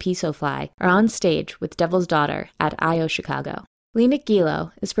JPSoFly, or on stage with Devil's Daughter at IOChicago. Lenik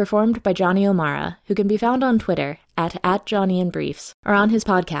Gilo is performed by Johnny O'Mara, who can be found on Twitter at Johnny and Briefs, or on his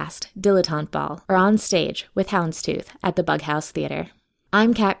podcast, Dilettante Ball, or on stage with Houndstooth at the Bughouse Theater.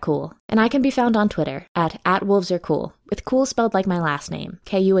 I'm Cat Cool, and I can be found on Twitter at WolvesAreCool, with cool spelled like my last name,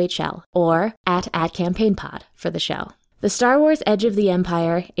 KUHL, or at CampaignPod for the show. The Star Wars Edge of the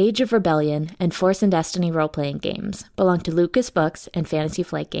Empire, Age of Rebellion, and Force and Destiny role-playing games belong to Lucas Books and Fantasy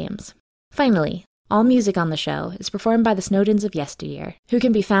Flight Games. Finally, all music on the show is performed by the Snowdens of Yesteryear, who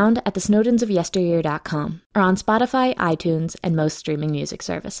can be found at thesnowdensofyesteryear.com, or on Spotify, iTunes, and most streaming music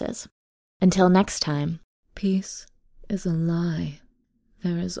services. Until next time, peace is a lie.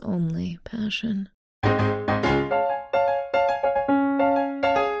 There is only passion.